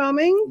Off-Road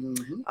coming.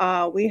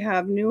 We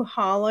have New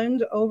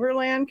Holland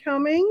Overland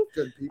coming.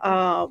 Good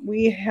people.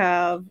 We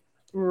have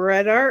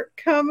Red Art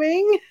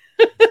coming.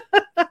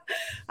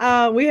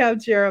 We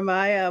have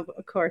Jeremiah.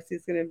 Of course,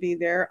 he's going to be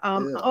there.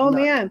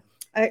 Man.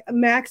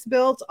 Max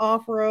Built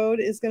Off-Road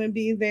is going to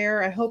be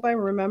there. I hope I'm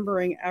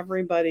remembering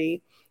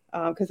everybody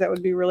because that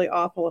would be really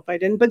awful if I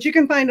didn't. But you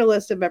can find a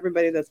list of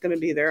everybody that's going to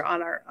be there on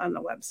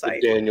the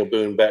website. The Daniel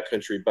Boone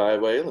Backcountry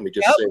Byway. Let me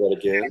just say that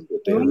again.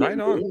 Right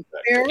on.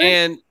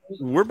 And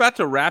we're about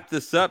to wrap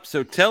this up.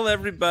 So tell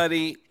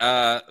everybody,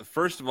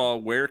 first of all,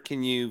 where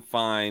can you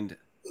find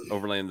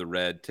Overland the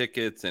Red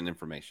tickets and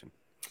information?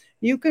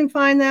 You can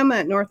find them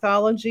at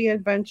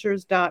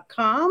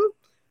northologyadventures.com.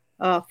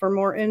 For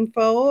more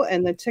info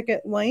and the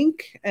ticket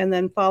link, and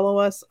then follow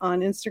us on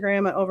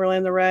Instagram at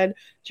Overland the Red.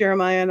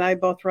 Jeremiah and I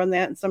both run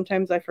that, and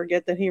sometimes I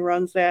forget that he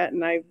runs that,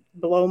 and I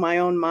blow my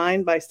own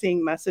mind by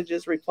seeing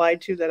messages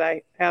replied to that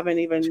I haven't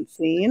even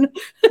seen.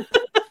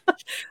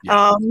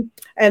 And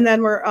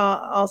then we're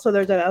also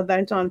there's an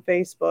event on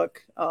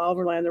Facebook,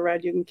 Overland the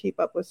Red. You can keep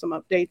up with some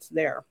updates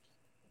there.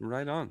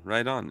 Right on.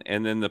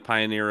 And then the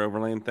Pioneer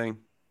Overland thing.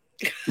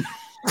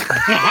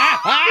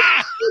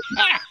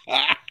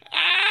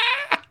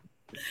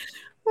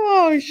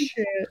 Oh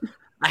shit!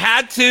 I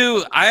have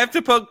to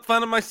poke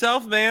fun of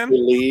myself, man.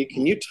 Lee,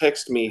 can you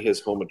text me his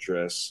home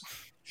address?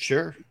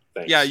 Sure.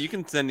 Thanks. Yeah, you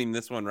can send him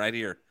this one right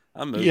here.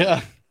 I'm moving.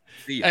 Yeah.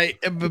 See ya. Hey,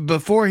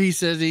 before he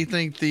says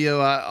anything, Theo,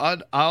 I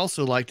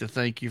also like to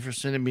thank you for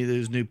sending me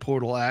those new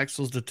portal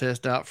axles to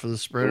test out for the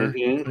spreader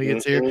when he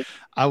gets here.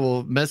 I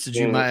will message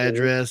you my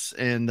address,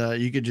 and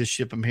you could just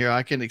ship them here.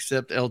 I can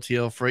accept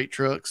LTL freight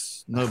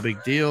trucks, no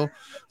big deal.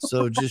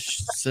 So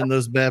just send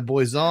those bad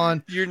boys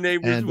on. Your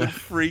neighbors would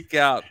freak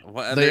out.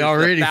 They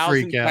already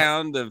freak out.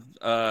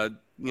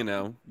 £1,000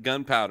 of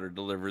gunpowder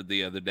delivered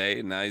the other day,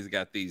 and now he's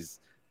got these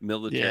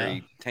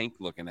military tank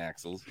looking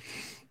axles.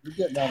 You're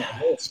getting on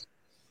a list.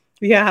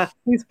 Yeah,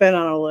 he's been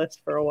on a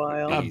list for a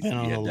while. I've been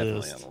on the definitely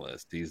list. on the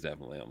list. He's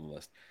definitely on the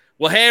list.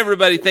 Well, hey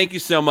everybody, thank you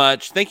so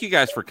much. Thank you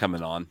guys for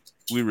coming on.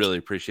 We really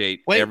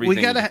appreciate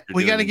everything.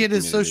 We gotta get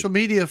his social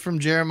media from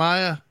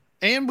Jeremiah,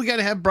 and we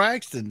gotta have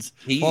Braxton's.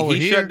 He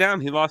shut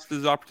down. He lost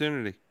his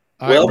opportunity.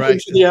 Welcome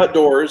to the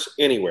outdoors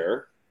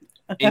anywhere.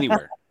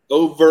 Anywhere.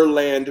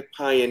 Overland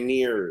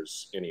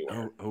Pioneers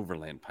anywhere.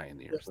 Overland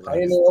Pioneers.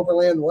 Pioneer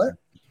Overland what?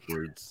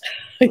 Words.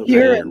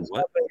 You're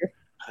What?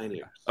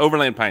 Pioneers.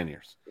 Overland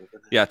Pioneers.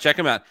 Yeah, check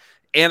them out.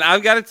 And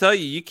I've got to tell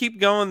you, you keep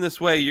going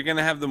this way, you're going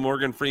to have the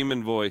Morgan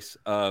Freeman voice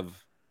of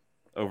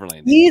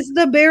Overlanding. He's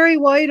the Barry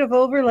White of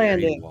Barry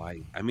Overlanding.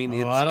 White. I mean,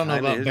 I don't know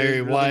about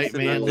Barry White,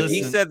 man. He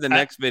Listen, said the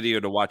next video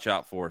to watch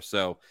out for,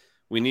 so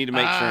we need to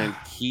make sure and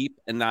keep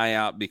an eye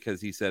out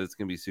because he said it's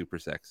going to be super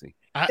sexy.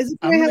 I'm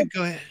going to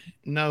go ahead.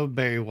 No,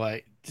 Barry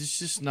White. It's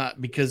just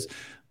not because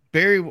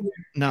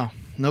no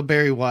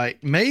Barry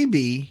White.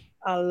 Maybe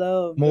I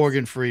love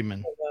Morgan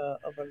Freeman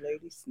of a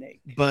lady snake.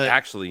 But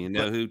actually, you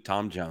know who?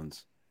 Tom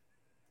Jones.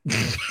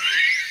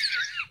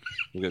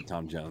 We'll go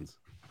Tom Jones.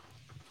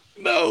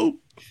 No.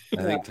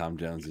 I think Tom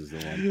Jones is the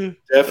one.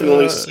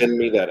 Definitely send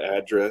me that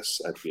address.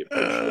 I'd be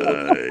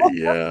appreciative.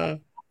 Yeah.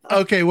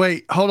 Okay,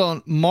 wait, hold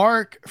on.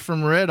 Mark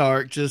from Red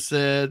Arc just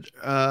said,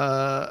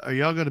 are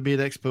y'all going to be at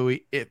Expo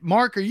East?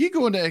 Mark, are you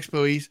going to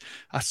Expo East?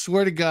 I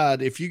swear to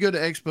God, if you go to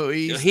Expo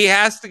East, he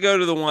has to go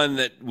to the one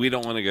that we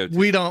don't want to go to.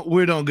 We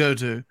don't go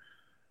to.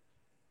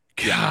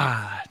 God.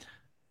 Yeah.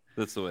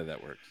 That's the way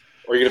that works.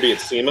 Are you going to be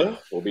at SEMA?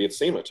 We'll be at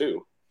SEMA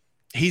too.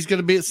 He's going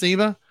to be at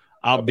SEMA?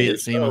 I'll be at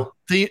SEMA.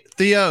 So.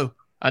 Theo,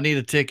 I need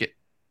a ticket.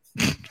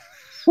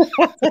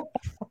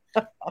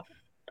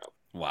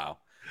 Wow.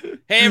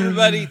 Hey,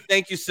 everybody.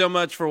 Thank you so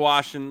much for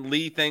watching.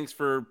 Lee, thanks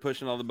for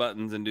pushing all the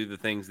buttons and do the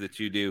things that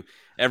you do.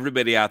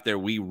 Everybody out there,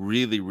 we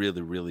really,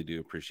 really, really do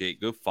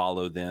appreciate. Go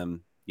follow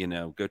them.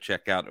 Go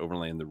check out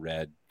Overland the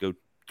Red. Go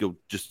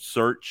just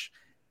search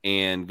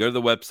and go to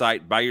the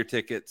website, buy your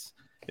tickets.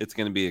 It's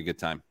going to be a good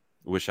time.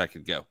 I wish I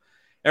could go.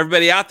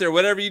 Everybody out there,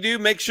 whatever you do,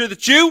 make sure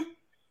that you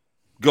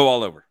go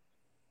all over.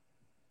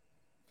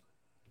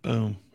 Boom.